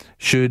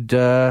should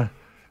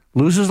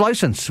lose his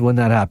license when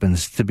that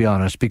happens, to be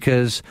honest,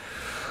 because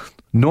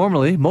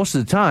Normally, most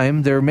of the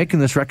time, they're making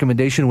this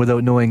recommendation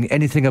without knowing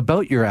anything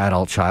about your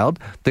adult child.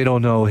 They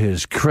don't know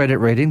his credit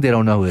rating. They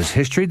don't know his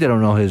history. They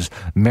don't know his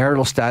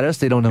marital status.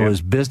 They don't know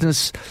his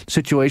business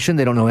situation.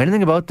 They don't know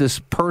anything about this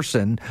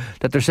person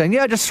that they're saying,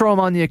 yeah, just throw him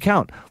on the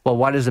account. Well,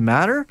 why does it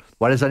matter?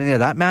 Why does any of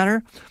that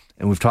matter?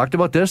 And we've talked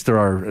about this. There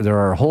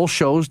are whole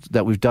shows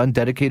that we've done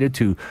dedicated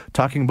to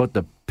talking about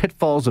the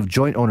pitfalls of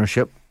joint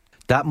ownership.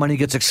 That money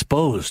gets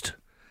exposed.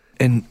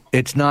 And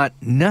it's not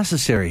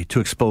necessary to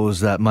expose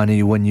that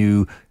money when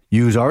you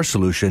use our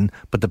solution,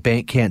 but the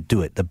bank can't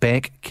do it. The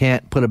bank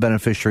can't put a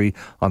beneficiary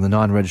on the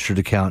non-registered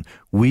account.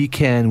 We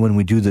can when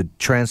we do the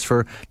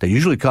transfer that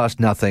usually costs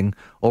nothing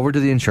over to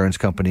the insurance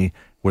company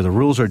where the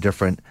rules are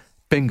different.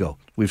 Bingo.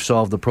 We've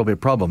solved the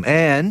probate problem.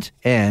 And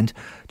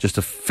just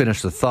to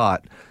finish the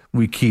thought,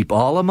 we keep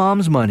all of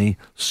mom's money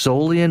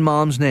solely in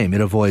mom's name.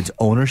 It avoids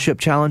ownership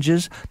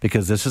challenges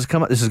because this has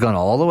gone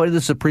all the way to the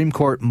Supreme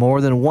Court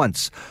more than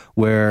once,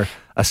 where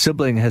a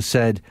sibling has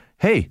said,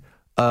 "Hey,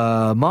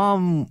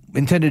 mom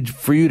intended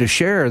for you to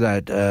share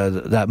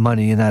that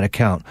money in that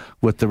account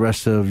with the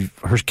rest of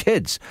her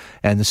kids,"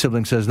 and the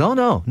sibling says,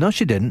 "No,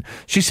 she didn't.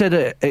 She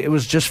said it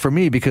was just for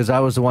me because I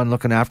was the one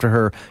looking after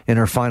her in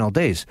her final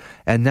days."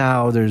 And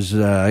now there's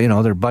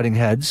they're butting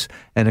heads,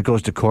 and it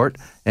goes to court,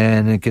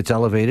 and it gets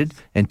elevated,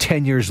 and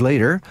 10 years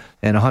later,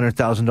 and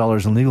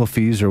 $100,000 in legal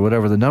fees or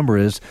whatever the number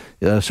is,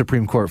 the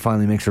Supreme Court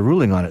finally makes a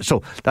ruling on it.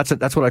 So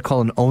that's what I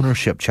call an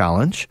ownership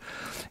challenge.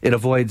 It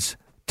avoids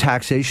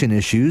taxation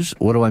issues.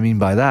 What do I mean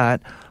by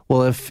that?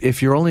 Well,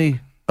 if you're only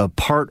a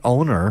part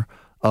owner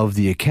of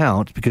the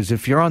account, because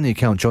if you're on the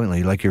account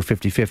jointly, like you're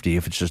 50-50,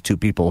 if it's just two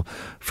people,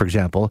 for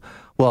example,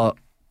 well,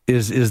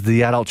 is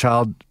the adult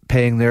child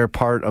paying their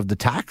part of the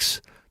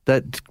tax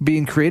that's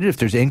being created? If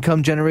there's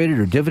income generated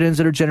or dividends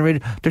that are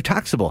generated, they're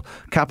taxable.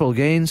 Capital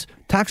gains,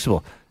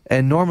 taxable.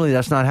 And normally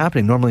that's not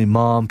happening. Normally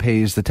mom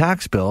pays the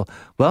tax bill.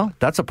 Well,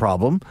 that's a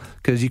problem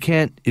because you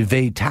can't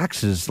evade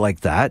taxes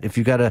like that. If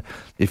it's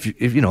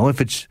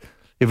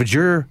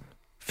your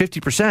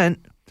 50%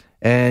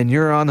 and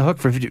you're on the hook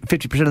for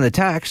 50% of the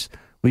tax,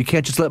 well, you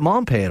can't just let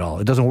mom pay it all.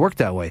 It doesn't work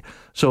that way.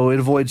 So it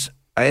avoids,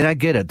 and I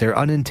get it, they're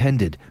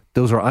unintended.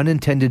 Those are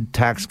unintended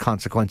tax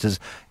consequences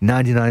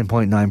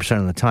 99.9%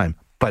 of the time.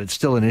 But it's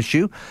still an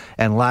issue.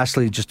 And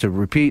lastly, just to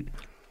repeat,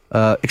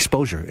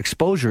 exposure.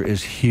 Exposure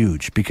is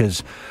huge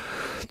because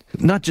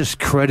not just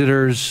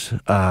creditors,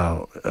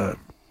 other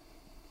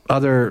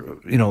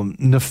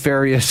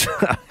nefarious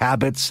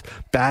habits,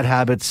 bad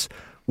habits,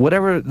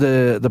 whatever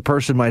the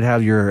person might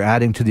have, you're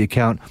adding to the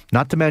account.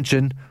 Not to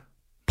mention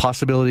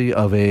possibility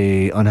of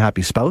a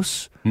unhappy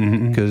spouse,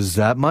 because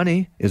that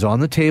money is on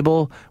the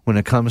table when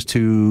it comes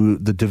to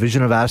the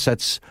division of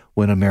assets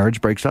when a marriage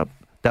breaks up.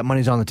 That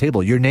money's on the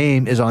table. Your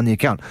name is on the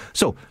account.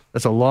 So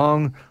that's a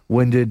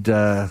long-winded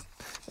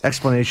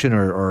explanation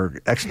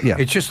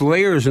It's just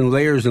layers and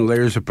layers and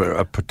layers of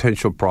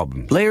potential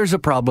problems. Layers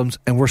of problems,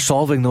 and we're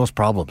solving those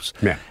problems.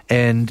 Yeah.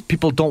 And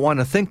people don't want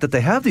to think that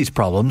they have these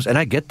problems, and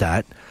I get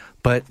that,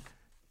 but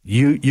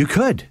you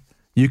could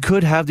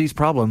have these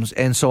problems.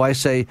 And so I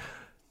say,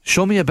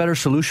 show me a better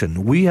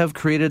solution. We have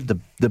created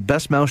the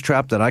best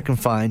mousetrap that I can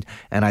find,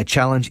 and I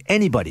challenge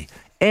anybody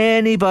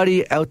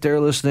out there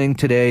listening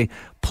today,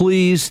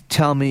 please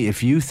tell me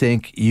if you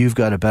think you've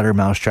got a better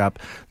mousetrap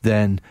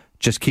than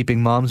just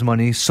keeping mom's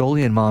money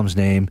solely in mom's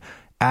name,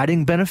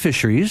 adding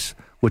beneficiaries,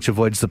 which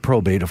avoids the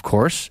probate, of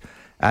course,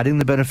 adding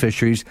the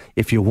beneficiaries.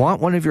 If you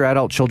want one of your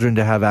adult children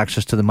to have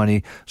access to the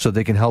money so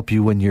they can help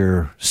you when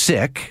you're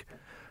sick,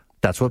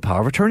 that's what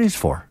power of attorney is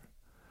for.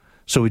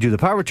 So we do the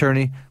power of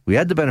attorney, we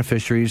add the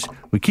beneficiaries,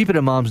 we keep it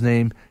in mom's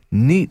name,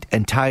 neat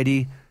and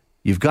tidy.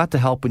 You've got the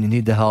help when you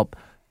need the help.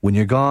 When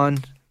you're gone,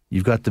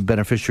 you've got the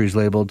beneficiaries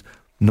labeled,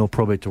 no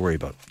probate to worry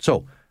about.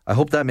 So I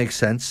hope that makes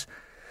sense.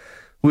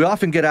 We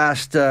often get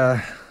asked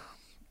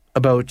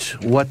about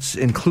what's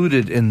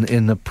included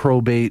in the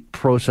probate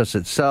process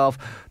itself.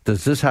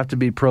 Does this have to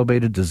be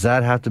probated? Does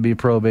that have to be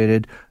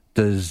probated?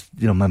 Does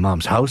my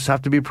mom's house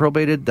have to be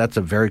probated? That's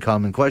a very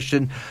common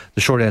question.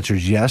 The short answer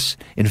is yes.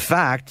 In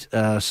fact,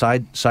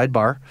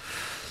 sidebar,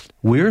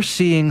 we're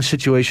seeing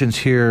situations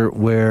here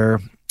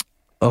where,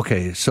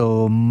 okay,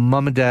 so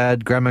mom and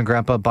dad, grandma and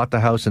grandpa bought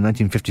the house in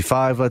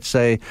 1955, let's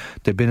say.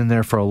 They've been in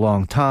there for a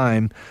long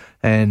time,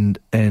 and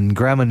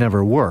grandma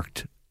never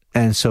worked.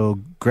 And so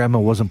grandma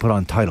wasn't put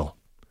on title.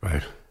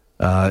 Right.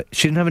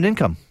 She didn't have an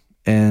income.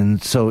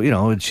 And so,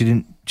 she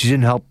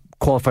didn't help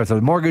qualify for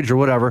the mortgage or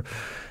whatever.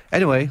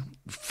 Anyway,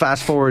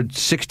 fast forward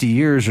 60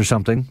 years or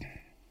something,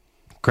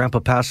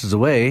 grandpa passes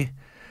away.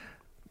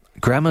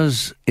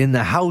 Grandma's in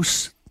the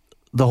house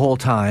the whole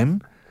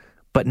time,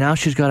 but now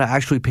she's got to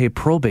actually pay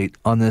probate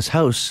on this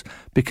house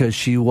because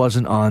she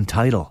wasn't on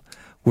title.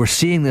 We're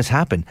seeing this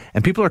happen.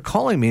 And people are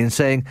calling me and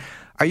saying,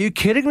 are you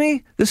kidding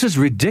me? This is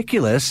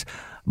ridiculous.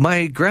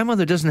 My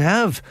grandmother doesn't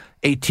have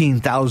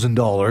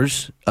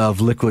 $18,000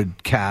 of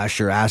liquid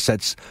cash or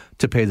assets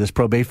to pay this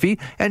probate fee,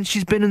 and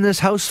she's been in this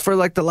house for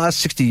like the last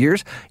 60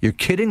 years. You're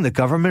kidding? The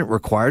government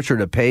requires her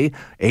to pay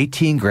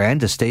 $18,000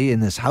 to stay in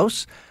this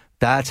house?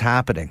 That's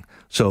happening.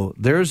 So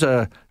there's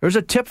a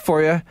tip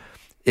for you.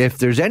 if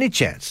there's any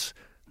chance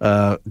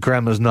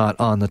Grandma's not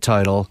on the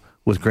title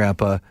with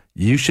Grandpa,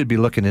 you should be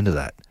looking into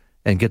that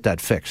and get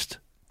that fixed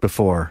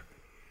before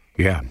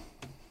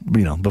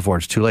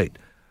it's too late.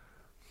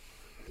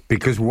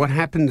 Because what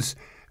happens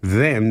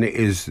then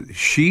is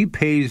she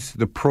pays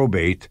the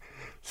probate,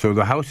 so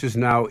the house is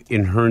now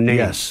in her name.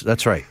 Yes,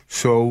 that's right.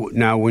 So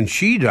now when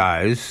she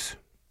dies,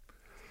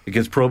 it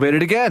gets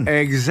probated again.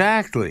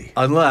 Exactly.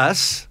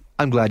 Unless,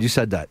 I'm glad you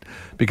said that,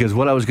 because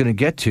what I was going to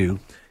get to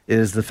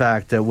is the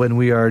fact that when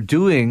we're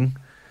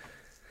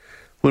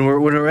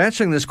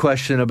answering this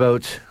question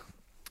about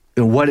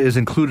what is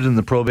included in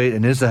the probate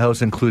and is the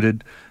house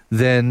included,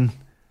 then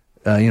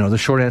the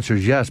short answer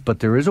is yes, but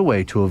there is a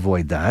way to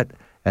avoid that,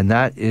 and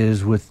that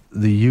is with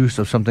the use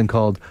of something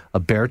called a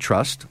bare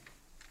trust.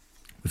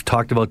 We've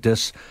talked about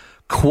this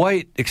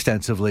quite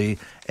extensively,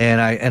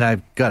 and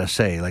I've got to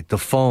say, like, the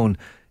phone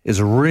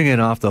is ringing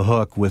off the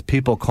hook with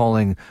people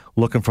calling,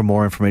 looking for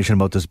more information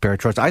about this bare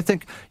trust. I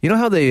think, you know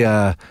how they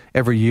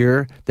every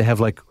year they have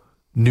like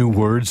new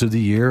words of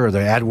the year, or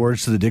they add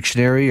words to the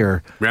dictionary,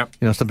 or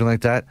something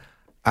like that.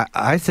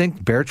 I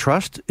think bare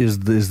trust is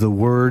the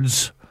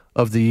words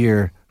of the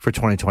year for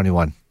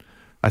 2021.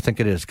 I think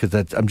it is, because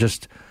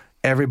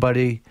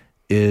everybody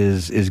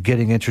is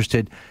getting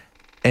interested,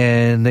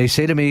 and they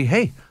say to me,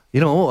 "Hey,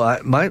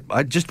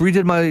 I just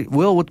redid my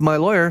will with my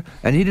lawyer,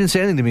 and he didn't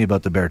say anything to me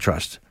about the bare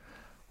trust."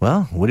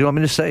 Well, what do you want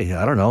me to say?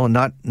 I don't know.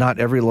 Not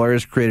every lawyer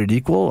is created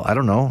equal. I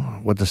don't know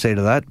what to say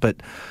to that, but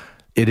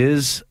it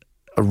is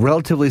a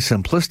relatively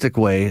simplistic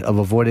way of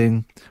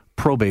avoiding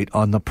probate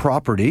on the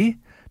property,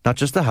 not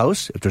just the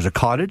house. If there's a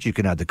cottage, you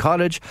can add the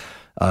cottage.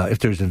 If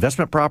there's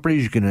investment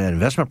properties, you can add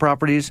investment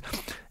properties.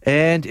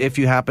 And if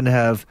you happen to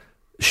have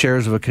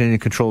shares of a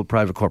Canadian-controlled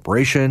private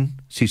corporation,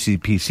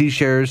 CCPC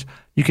shares,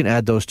 you can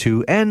add those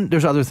too. And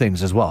there's other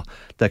things as well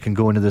that can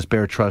go into this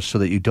bare trust so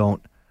that you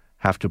don't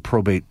have to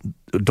pay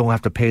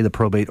the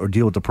probate or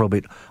deal with the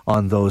probate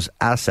on those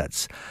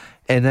assets.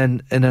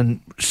 And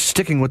then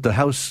sticking with the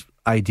house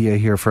idea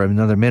here for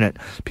another minute,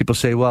 people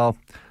say, well,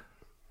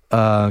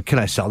 can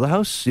I sell the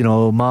house?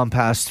 Mom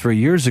passed 3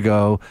 years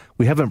ago.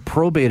 We haven't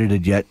probated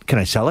it yet. Can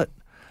I sell it?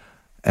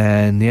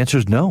 And the answer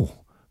is no,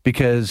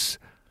 because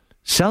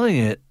selling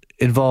it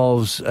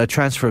involves a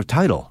transfer of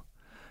title.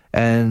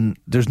 And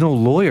there's no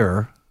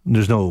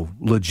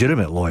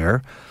legitimate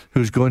lawyer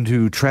who's going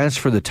to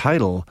transfer the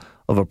title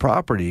of a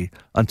property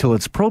until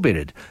it's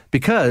probated.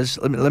 Because,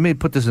 let me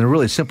put this in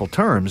really simple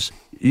terms.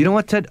 You know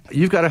what, Ted?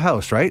 You've got a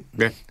house, right?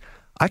 Yeah.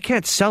 I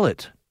can't sell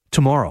it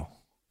tomorrow.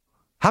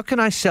 How can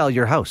I sell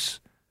your house?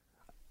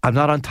 I'm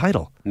not on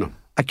title. No.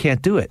 I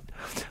can't do it.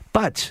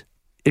 But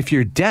if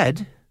you're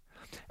dead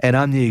and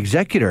I'm the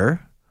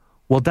executor,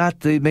 well,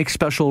 they make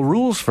special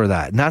rules for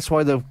that. And that's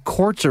why the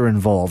courts are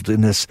involved in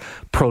this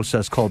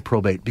process called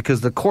probate, because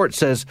the court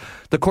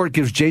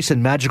gives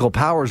Jason magical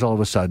powers all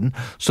of a sudden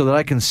so that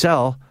I can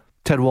sell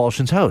Ted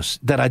Walshen's house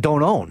that I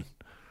don't own.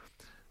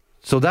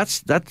 So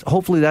that's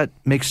hopefully that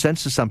makes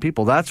sense to some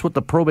people. That's what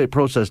the probate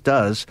process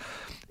does,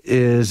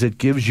 is it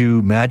gives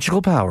you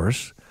magical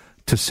powers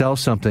to sell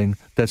something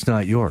that's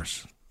not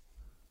yours.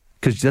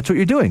 Because that's what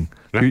you're doing.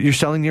 Yeah. You're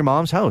selling your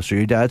mom's house or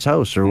your dad's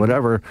house or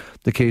whatever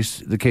the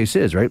case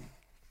is, right?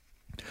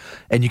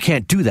 And you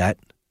can't do that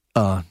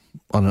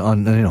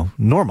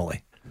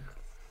normally.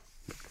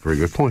 Very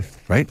good point.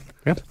 Right?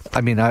 Yep.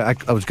 I mean, I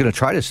was going to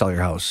try to sell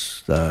your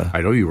house.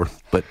 I know you were.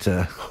 But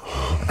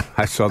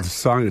I saw the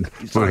sign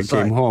when I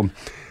came home.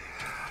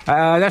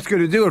 That's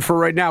going to do it for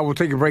right now. We'll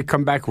take a break,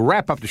 come back,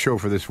 wrap up the show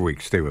for this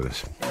week. Stay with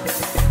us.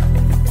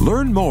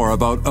 Learn more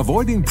about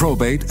avoiding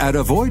probate at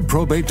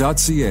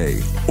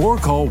avoidprobate.ca or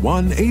call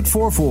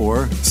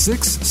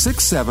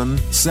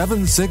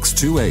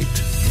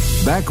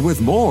 1-844-667-7628. Back with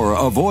more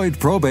Avoid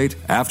Probate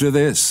after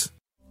this.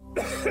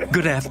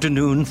 Good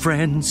afternoon,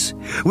 friends.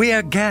 We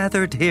are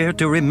gathered here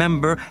to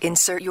remember...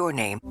 Insert your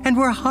name. And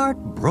we're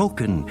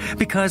heartbroken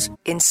because...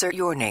 Insert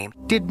your name.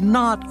 ...did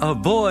not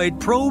avoid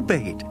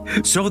probate.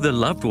 So the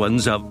loved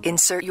ones of...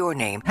 Insert your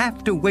name.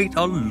 ...have to wait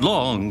a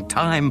long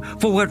time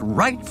for what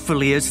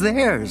rightfully is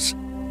theirs.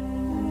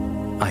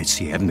 I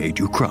see I've made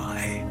you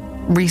cry.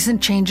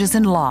 Recent changes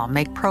in law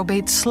make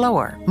probate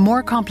slower,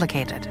 more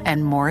complicated,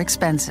 and more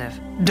expensive.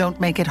 Don't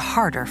make it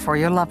harder for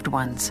your loved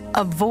ones.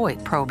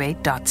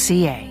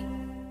 Avoidprobate.ca.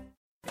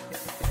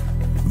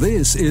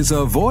 This is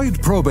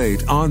Avoid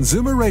Probate on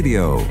Zoomer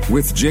Radio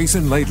with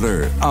Jason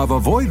Laidler of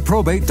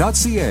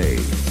avoidprobate.ca.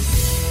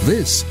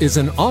 This is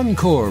an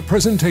encore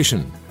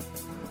presentation.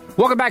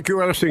 Welcome back. You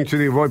are listening to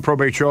the Avoid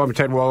Probate Show. I'm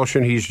Ted Walsh,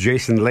 and he's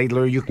Jason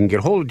Laidler. You can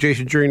get hold of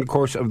Jason during the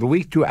course of the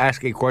week to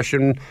ask a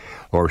question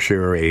or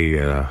share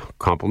a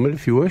compliment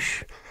if you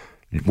wish.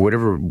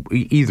 Whatever,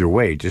 either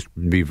way, just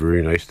be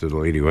very nice to the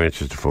lady who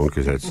answers the phone,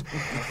 because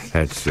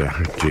that's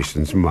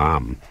Jason's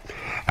mom.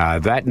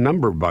 That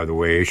number, by the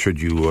way,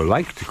 should you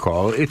like to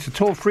call, it's a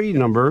toll-free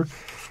number,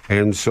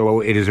 and so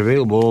it is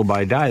available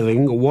by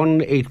dialing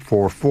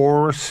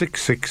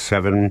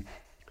 1-844-667-7628,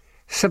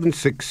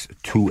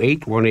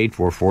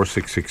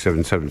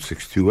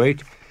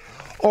 1-844-667-7628,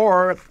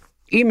 or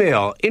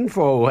Email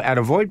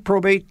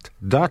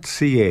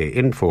info@avoidprobate.ca.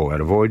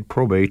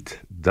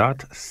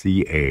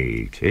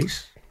 Info@avoidprobate.ca.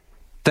 Chase?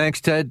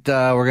 Thanks, Ted.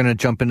 We're going to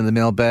jump into the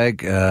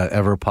mailbag,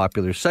 ever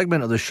popular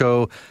segment of the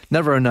show.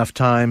 Never enough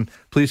time.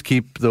 Please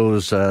keep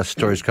those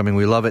stories coming.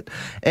 We love it.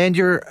 And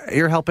you're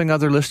helping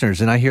other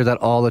listeners, and I hear that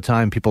all the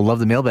time. People love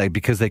the mailbag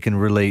because they can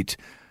relate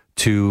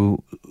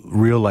to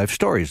real life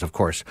stories, of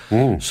course.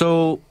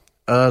 So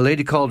a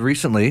lady called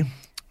recently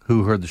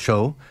who heard the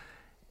show,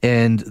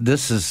 and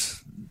this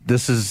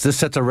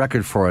sets a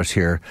record for us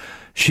here.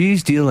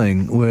 She's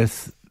dealing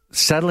with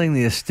settling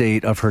the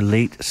estate of her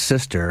late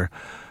sister,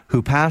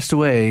 who passed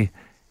away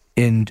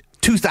in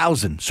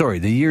 2000. Sorry,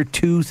 the year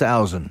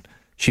 2000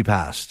 she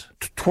passed.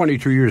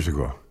 22 years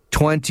ago.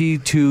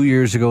 22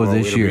 years ago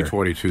this year.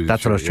 22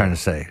 That's what I was trying to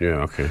say.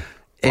 Yeah, okay.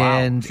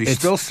 And wow. She's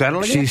still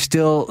settling it? She's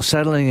still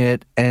settling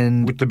it.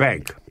 And with the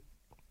bank?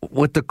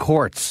 With the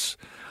courts.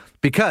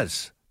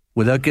 Because,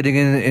 without getting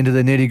into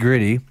the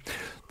nitty-gritty,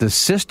 the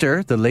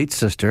sister, the late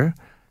sister,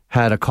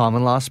 had a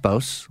common law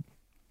spouse.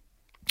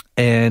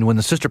 And when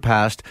the sister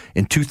passed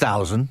in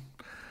 2000...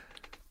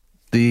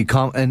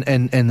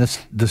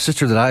 The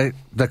sister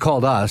that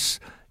called us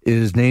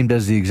is named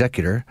as the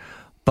executor,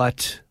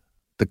 but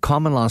the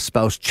common law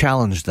spouse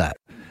challenged that,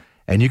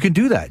 and you can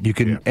do that. You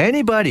can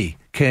anybody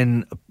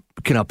can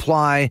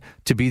apply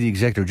to be the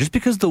executor. Just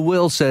because the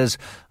will says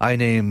I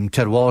name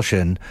Ted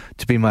Walshin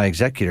to be my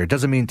executor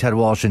doesn't mean Ted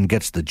Walshin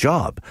gets the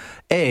job.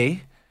 Ted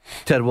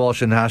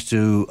Walshin has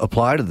to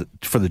apply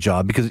for the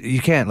job because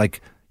you can't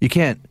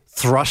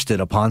thrust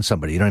it upon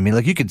somebody. You know what I mean?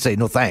 Like you could say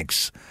no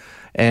thanks.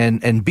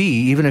 And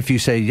B, even if you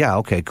say, yeah,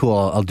 okay, cool,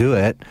 I'll do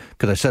it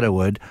because I said I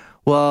would.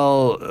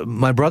 Well,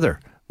 my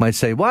brother might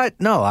say, what?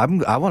 No,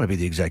 I want to be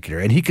the executor,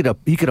 and he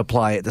could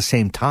apply at the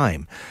same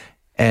time,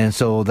 and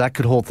so that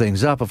could hold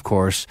things up, of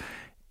course.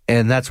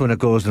 And that's when it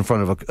goes in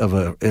front of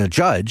a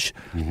judge,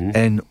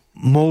 and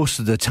most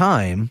of the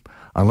time,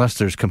 unless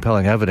there's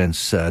compelling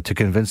evidence to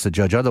convince the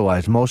judge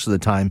otherwise, most of the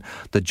time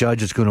the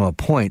judge is going to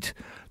appoint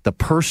the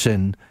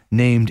person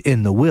named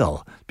in the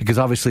will because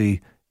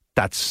obviously.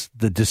 That's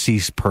the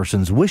deceased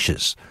person's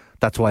wishes.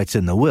 That's why it's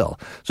in the will.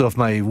 So if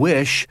my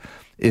wish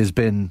has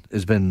been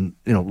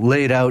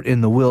laid out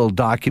in the will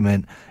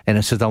document, and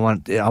it says I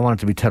want it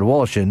to be Ted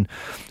Walshin,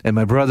 and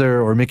my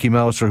brother or Mickey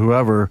Mouse or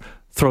whoever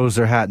throws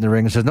their hat in the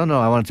ring and says no,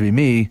 I want it to be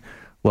me.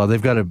 Well, they've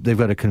got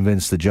to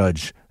convince the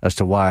judge as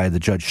to why the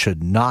judge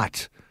should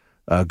not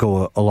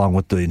go along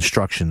with the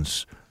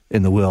instructions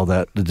in the will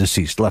that the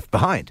deceased left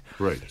behind.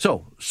 Right.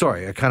 So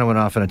sorry, I kind of went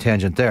off on a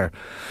tangent there.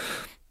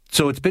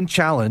 So it's been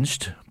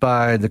challenged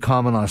by the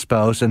common law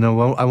spouse, and I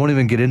won't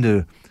even get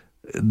into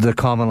the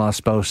common law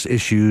spouse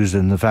issues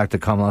and the fact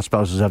that common law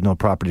spouses have no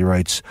property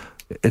rights,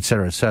 et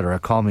cetera, et cetera.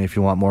 Call me if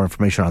you want more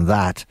information on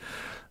that.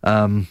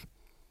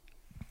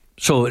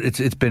 So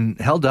it's been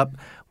held up.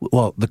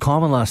 Well, the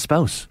common law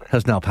spouse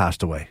has now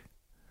passed away.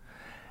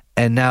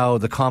 And now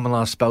the common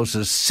law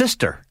spouse's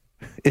sister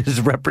is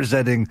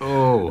representing...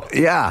 Oh.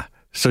 Yeah.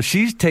 So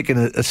she's taken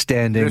a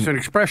standing... There's an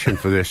expression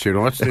for this,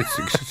 It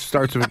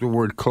starts with the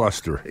word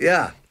cluster.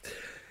 Yeah.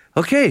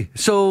 Okay,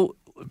 so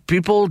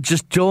people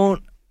just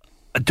don't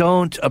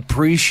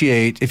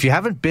appreciate... If you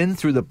haven't been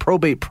through the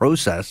probate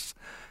process,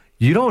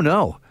 you don't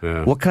know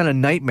what kind of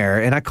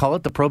nightmare, and I call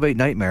it the probate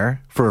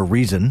nightmare for a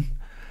reason.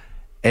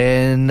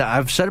 And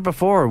I've said it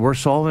before, we're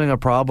solving a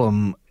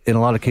problem in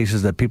a lot of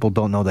cases that people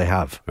don't know they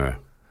have. Yeah.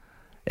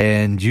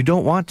 And you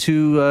don't want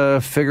to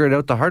figure it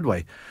out the hard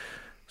way.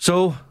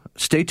 So...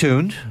 Stay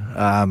tuned.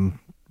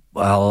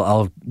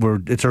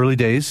 It's early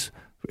days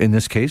in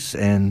this case,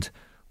 and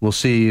we'll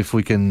see if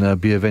we can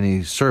be of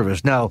any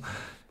service. Now,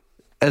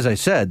 as I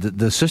said,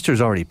 the sister's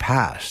already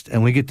passed,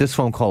 and we get this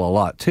phone call a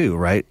lot too,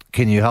 right?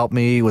 Can you help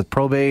me with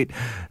probate?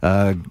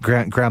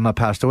 Grandma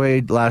passed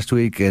away last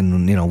week,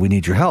 and we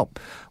need your help.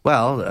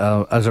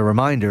 Well, as a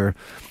reminder,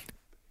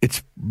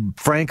 it's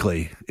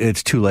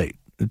too late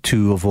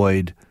to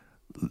avoid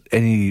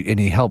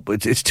any help.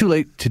 It's too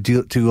late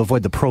to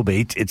avoid the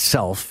probate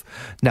itself.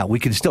 Now, we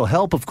can still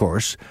help, of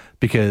course,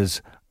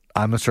 because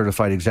I'm a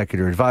certified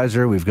executor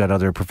advisor. We've got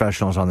other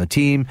professionals on the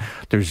team.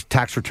 There's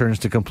tax returns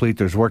to complete.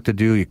 There's work to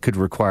do. You could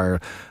require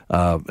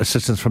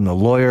assistance from the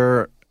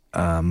lawyer.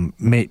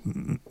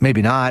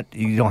 Maybe not.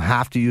 You don't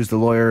have to use the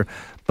lawyer,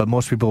 but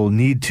most people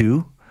need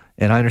to,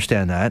 and I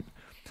understand that.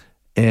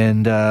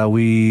 And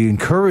we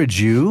encourage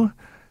you.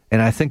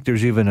 And I think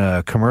there's even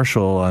a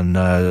commercial on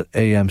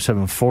AM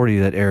 740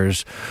 that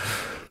airs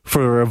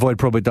for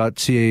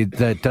avoidprobate.ca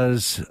that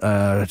does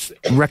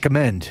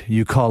recommend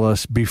you call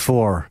us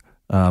before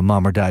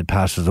mom or dad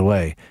passes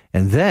away.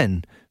 And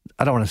then,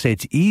 I don't want to say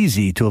it's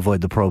easy to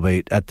avoid the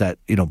probate at that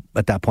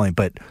point,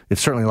 but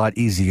it's certainly a lot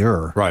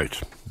easier. Right.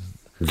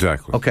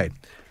 Exactly. Okay.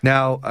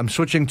 Now, I'm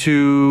switching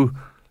to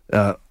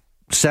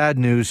sad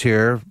news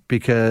here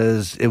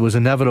because it was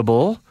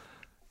inevitable,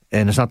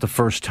 and it's not the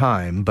first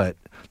time, but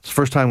it's the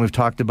first time we've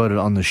talked about it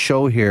on the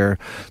show here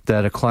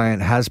that a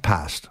client has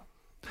passed.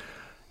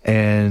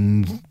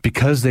 And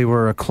because they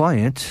were a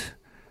client,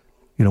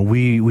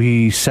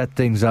 we set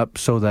things up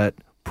so that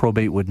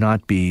probate would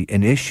not be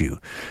an issue.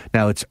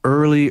 Now, it's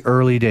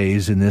early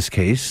days in this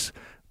case.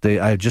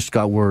 I just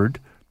got word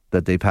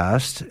that they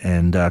passed,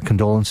 and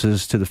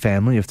condolences to the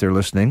family if they're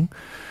listening.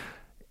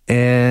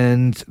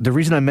 And the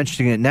reason I'm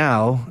mentioning it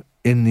now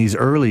in these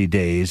early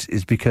days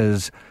is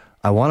because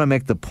I want to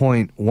make the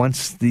point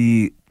once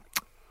the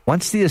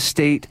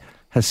estate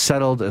has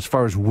settled as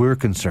far as we're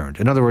concerned.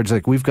 In other words,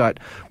 like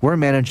we're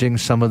managing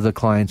some of the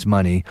client's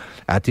money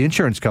at the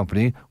insurance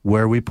company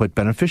where we put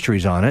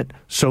beneficiaries on it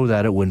so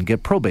that it wouldn't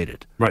get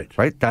probated. Right.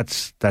 Right?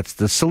 That's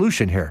the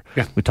solution here.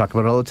 Yeah. We talk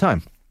about it all the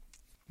time.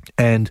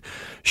 And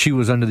she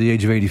was under the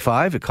age of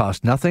 85. It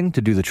cost nothing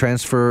to do the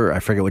transfer. I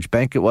forget which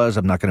bank it was.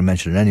 I'm not going to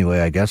mention it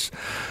anyway, I guess.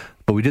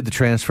 But we did the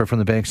transfer from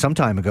the bank some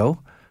time ago,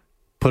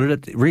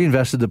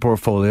 reinvested the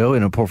portfolio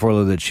in a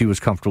portfolio that she was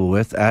comfortable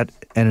with at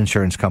an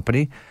insurance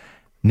company,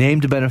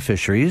 named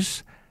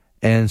the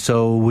and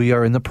so we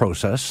are in the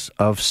process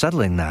of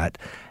settling that.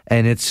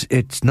 And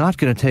it's not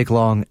going to take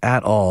long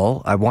at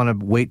all. I want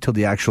to wait till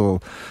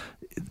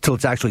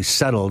it's actually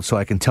settled so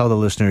I can tell the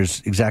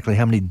listeners exactly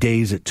how many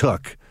days it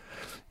took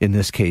in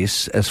this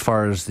case as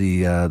far as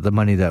the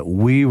money that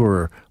we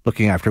were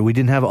looking after. We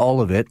didn't have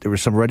all of it. There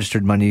was some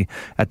registered money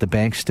at the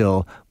bank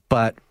still,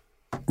 but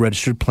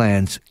registered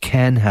plans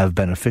can have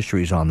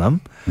beneficiaries on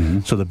them.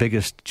 Mm-hmm. So the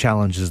biggest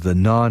challenge is the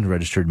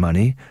non-registered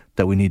money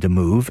that we need to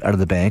move out of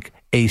the bank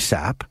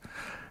ASAP.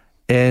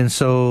 And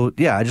so,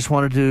 yeah, I just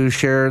wanted to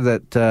share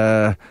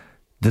that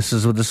this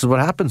is what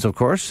happens, of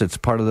course. It's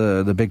part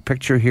of the big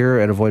picture here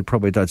at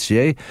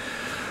avoidprobate.ca.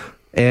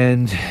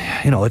 And,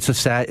 it's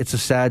a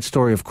sad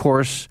story, of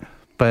course,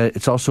 but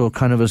it's also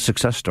kind of a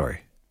success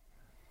story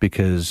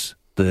because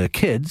the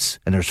kids,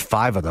 and there's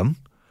 5 of them,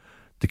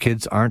 the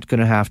kids aren't going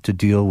to have to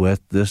deal with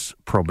this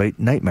probate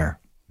nightmare.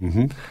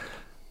 Mm-hmm.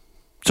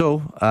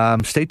 So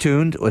stay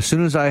tuned. As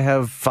soon as I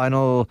have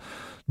final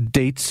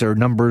dates or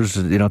numbers,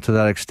 to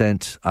that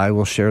extent, I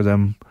will share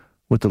them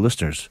with the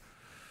listeners.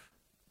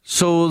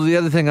 So the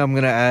other thing I'm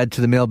going to add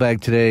to the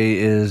mailbag today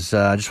is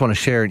I just want to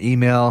share an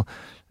email.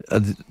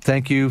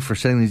 Thank you for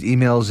sending these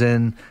emails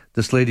in.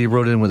 This lady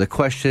wrote in with a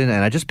question,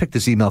 and I just picked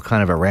this email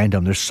kind of at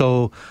random. There's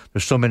so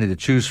many to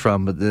choose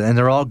from, and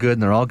they're all good,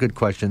 and they're all good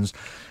questions.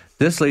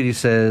 This lady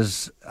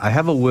says, I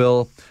have a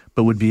will,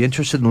 but would be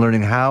interested in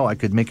learning how I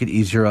could make it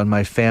easier on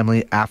my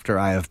family after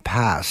I have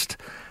passed.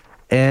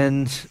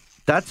 And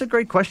that's a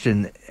great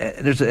question.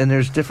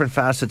 There's different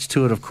facets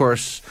to it, of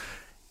course.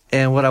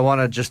 And what I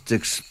want to just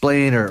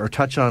explain or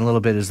touch on a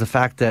little bit is the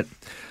fact that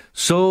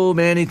so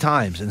many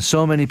times and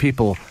so many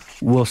people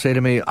will say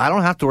to me, I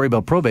don't have to worry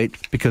about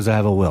probate because I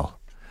have a will.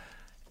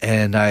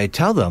 And I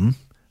tell them,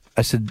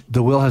 I said,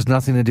 the will has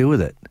nothing to do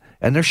with it.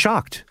 And they're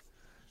shocked.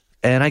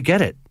 And I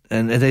get it.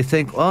 And they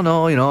think, oh,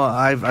 no,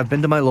 I've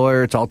been to my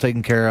lawyer. It's all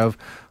taken care of.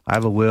 I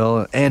have a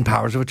will and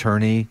powers of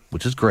attorney,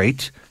 which is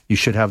great. You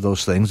should have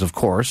those things, of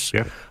course.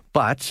 Yeah.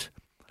 But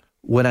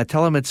when I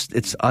tell them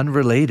it's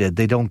unrelated,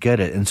 they don't get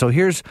it. And so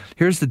here's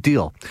the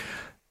deal.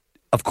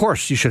 Of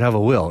course, you should have a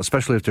will,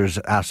 especially if there's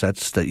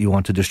assets that you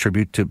want to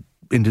distribute to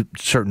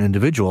certain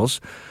individuals.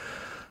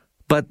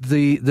 But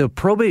the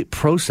probate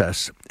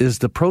process is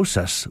the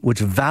process which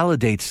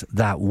validates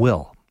that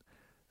will.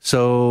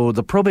 So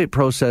the probate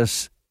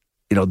process,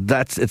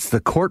 it's the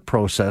court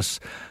process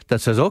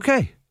that says,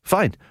 okay,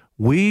 fine,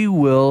 we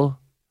will,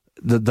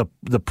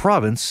 the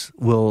province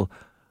will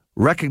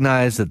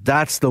recognize that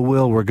that's the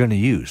will we're going to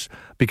use,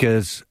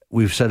 because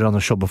we've said it on the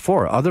show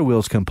before, other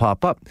wills can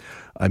pop up.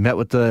 I met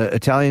with the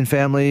Italian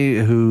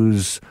family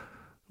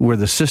where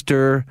the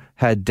sister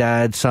had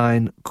dad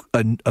sign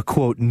a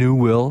quote new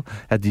will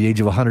at the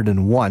age of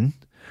 101,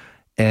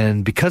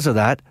 and because of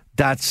that,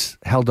 that's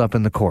held up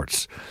in the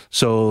courts.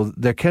 So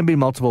there can be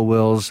multiple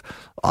wills.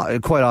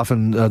 Quite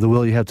often, the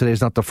will you have today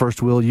is not the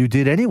first will you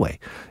did anyway.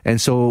 And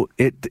so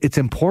it's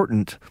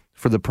important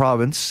for the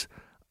province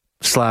 /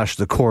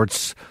 the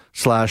courts /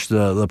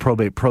 the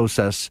probate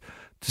process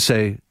to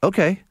say,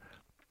 okay,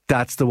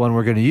 that's the one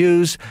we're going to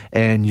use,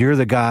 and you're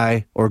the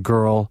guy or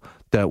girl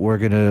that we're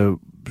going to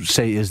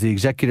say is the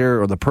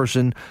executor or the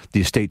person,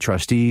 the estate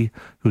trustee,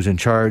 who's in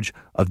charge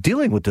of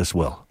dealing with this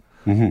will.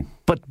 Mm-hmm.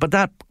 But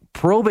that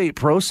probate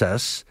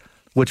process,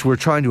 which we're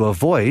trying to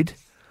avoid,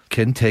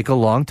 can take a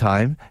long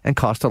time and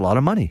cost a lot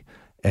of money.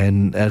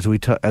 And as we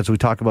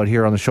talk about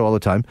here on the show all the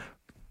time,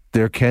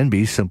 there can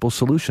be simple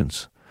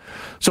solutions.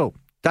 So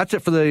that's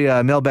it for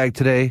the mailbag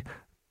today.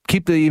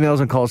 Keep the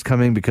emails and calls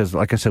coming because,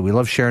 like I said, we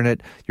love sharing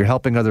it. You're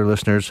helping other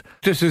listeners.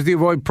 This is the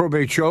Avoid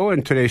Probate Show,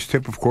 and today's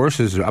tip, of course,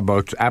 is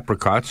about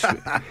apricots,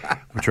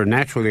 which are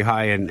naturally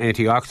high in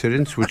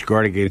antioxidants, which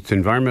guard against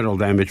environmental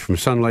damage from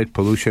sunlight,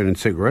 pollution, and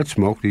cigarette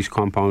smoke. These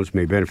compounds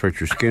may benefit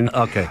your skin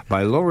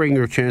by lowering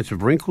your chance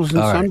of wrinkles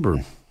and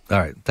sunburn. All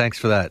right. Thanks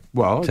for that,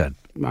 Well, Ted.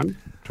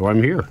 So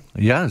I'm here.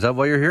 Yeah, is that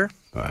why you're here?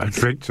 I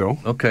think so.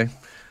 Okay.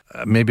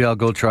 Maybe I'll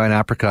go try an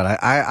apricot.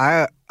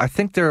 I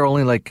think they're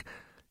only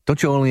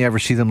don't you only ever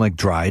see them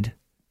dried?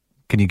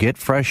 Can you get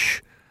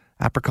fresh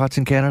apricots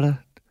in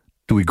Canada?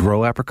 Do we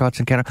grow apricots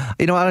in Canada?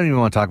 I don't even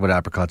want to talk about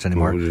apricots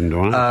anymore.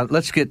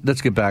 Let's get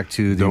back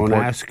to the don't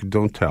ask,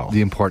 don't tell.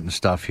 The important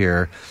stuff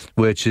here,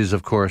 which is,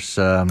 of course,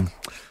 the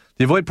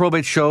Avoid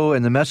Probate Show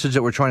and the message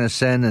that we're trying to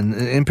send, and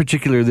in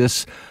particular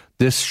this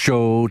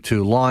show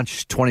to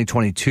launch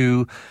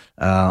 2022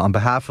 on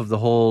behalf of the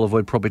whole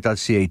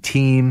AvoidProbate.ca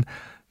team.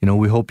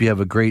 We hope you have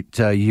a great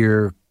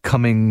year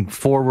going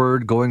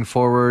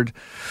forward,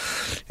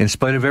 in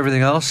spite of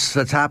everything else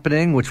that's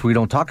happening, which we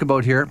don't talk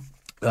about here.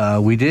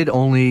 We did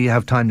only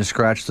have time to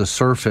scratch the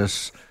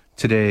surface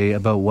today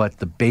about what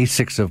the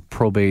basics of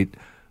probate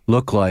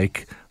look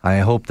like. I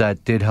hope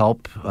that did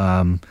help.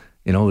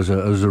 It was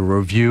a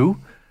review.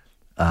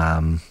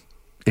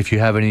 If you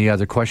have any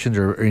other questions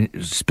or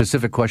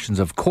specific questions,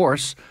 of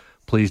course,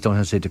 please don't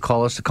hesitate to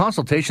call us. The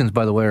consultations,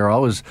 by the way, are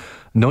always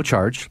no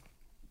charge.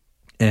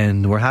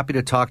 And we're happy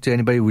to talk to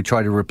anybody. We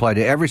try to reply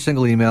to every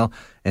single email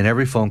and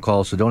every phone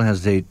call, so don't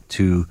hesitate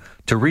to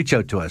reach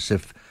out to us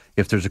if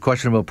there's a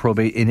question about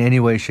probate in any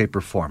way, shape,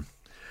 or form.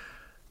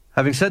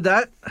 Having said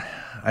that,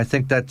 I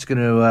think that's going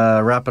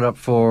to wrap it up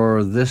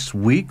for this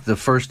week.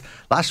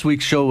 Last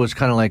week's show was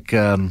kind of like,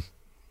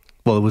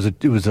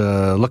 it was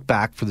a look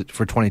back for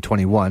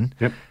 2021.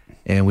 Yep.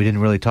 And we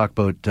didn't really talk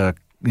about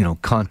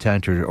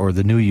content or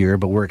the new year,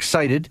 but we're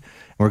excited.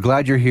 We're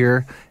glad you're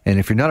here, and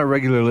if you're not a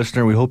regular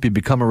listener, we hope you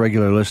become a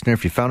regular listener.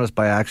 If you found us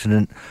by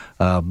accident,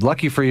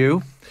 lucky for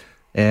you,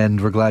 and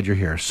we're glad you're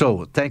here.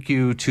 So thank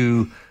you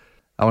to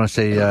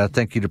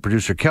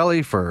producer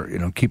Kelly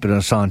for keeping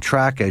us on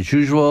track as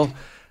usual.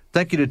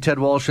 Thank you to Ted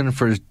Walshin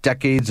for his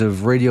decades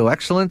of radio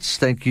excellence.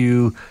 Thank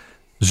you,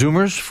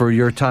 Zoomers, for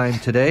your time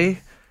today.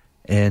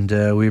 And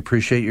we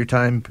appreciate your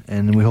time,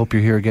 and we hope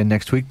you're here again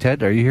next week.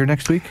 Ted, are you here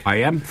next week? I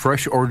am.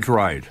 Fresh or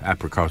dried.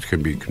 Apricots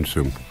can be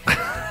consumed.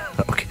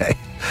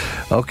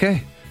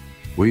 Okay.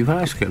 Well, you've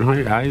asked, and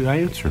I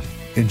answer.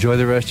 Enjoy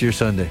the rest of your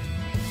Sunday.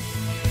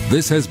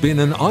 This has been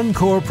an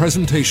encore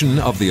presentation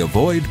of the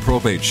Avoid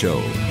Probate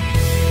Show.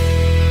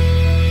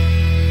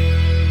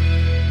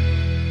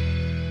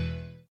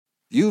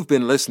 You've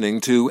been listening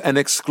to an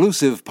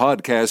exclusive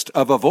podcast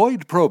of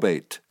Avoid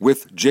Probate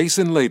with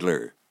Jason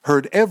Laidler.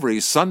 Heard every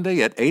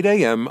Sunday at 8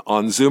 a.m.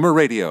 on Zoomer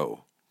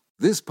Radio.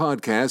 This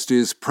podcast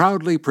is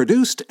proudly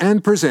produced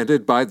and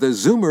presented by the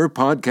Zoomer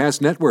Podcast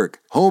Network,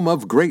 home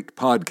of great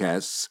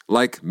podcasts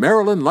like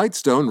Marilyn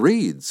Lightstone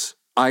Reads,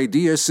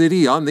 Idea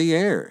City on the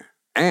Air,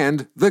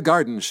 and The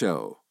Garden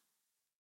Show.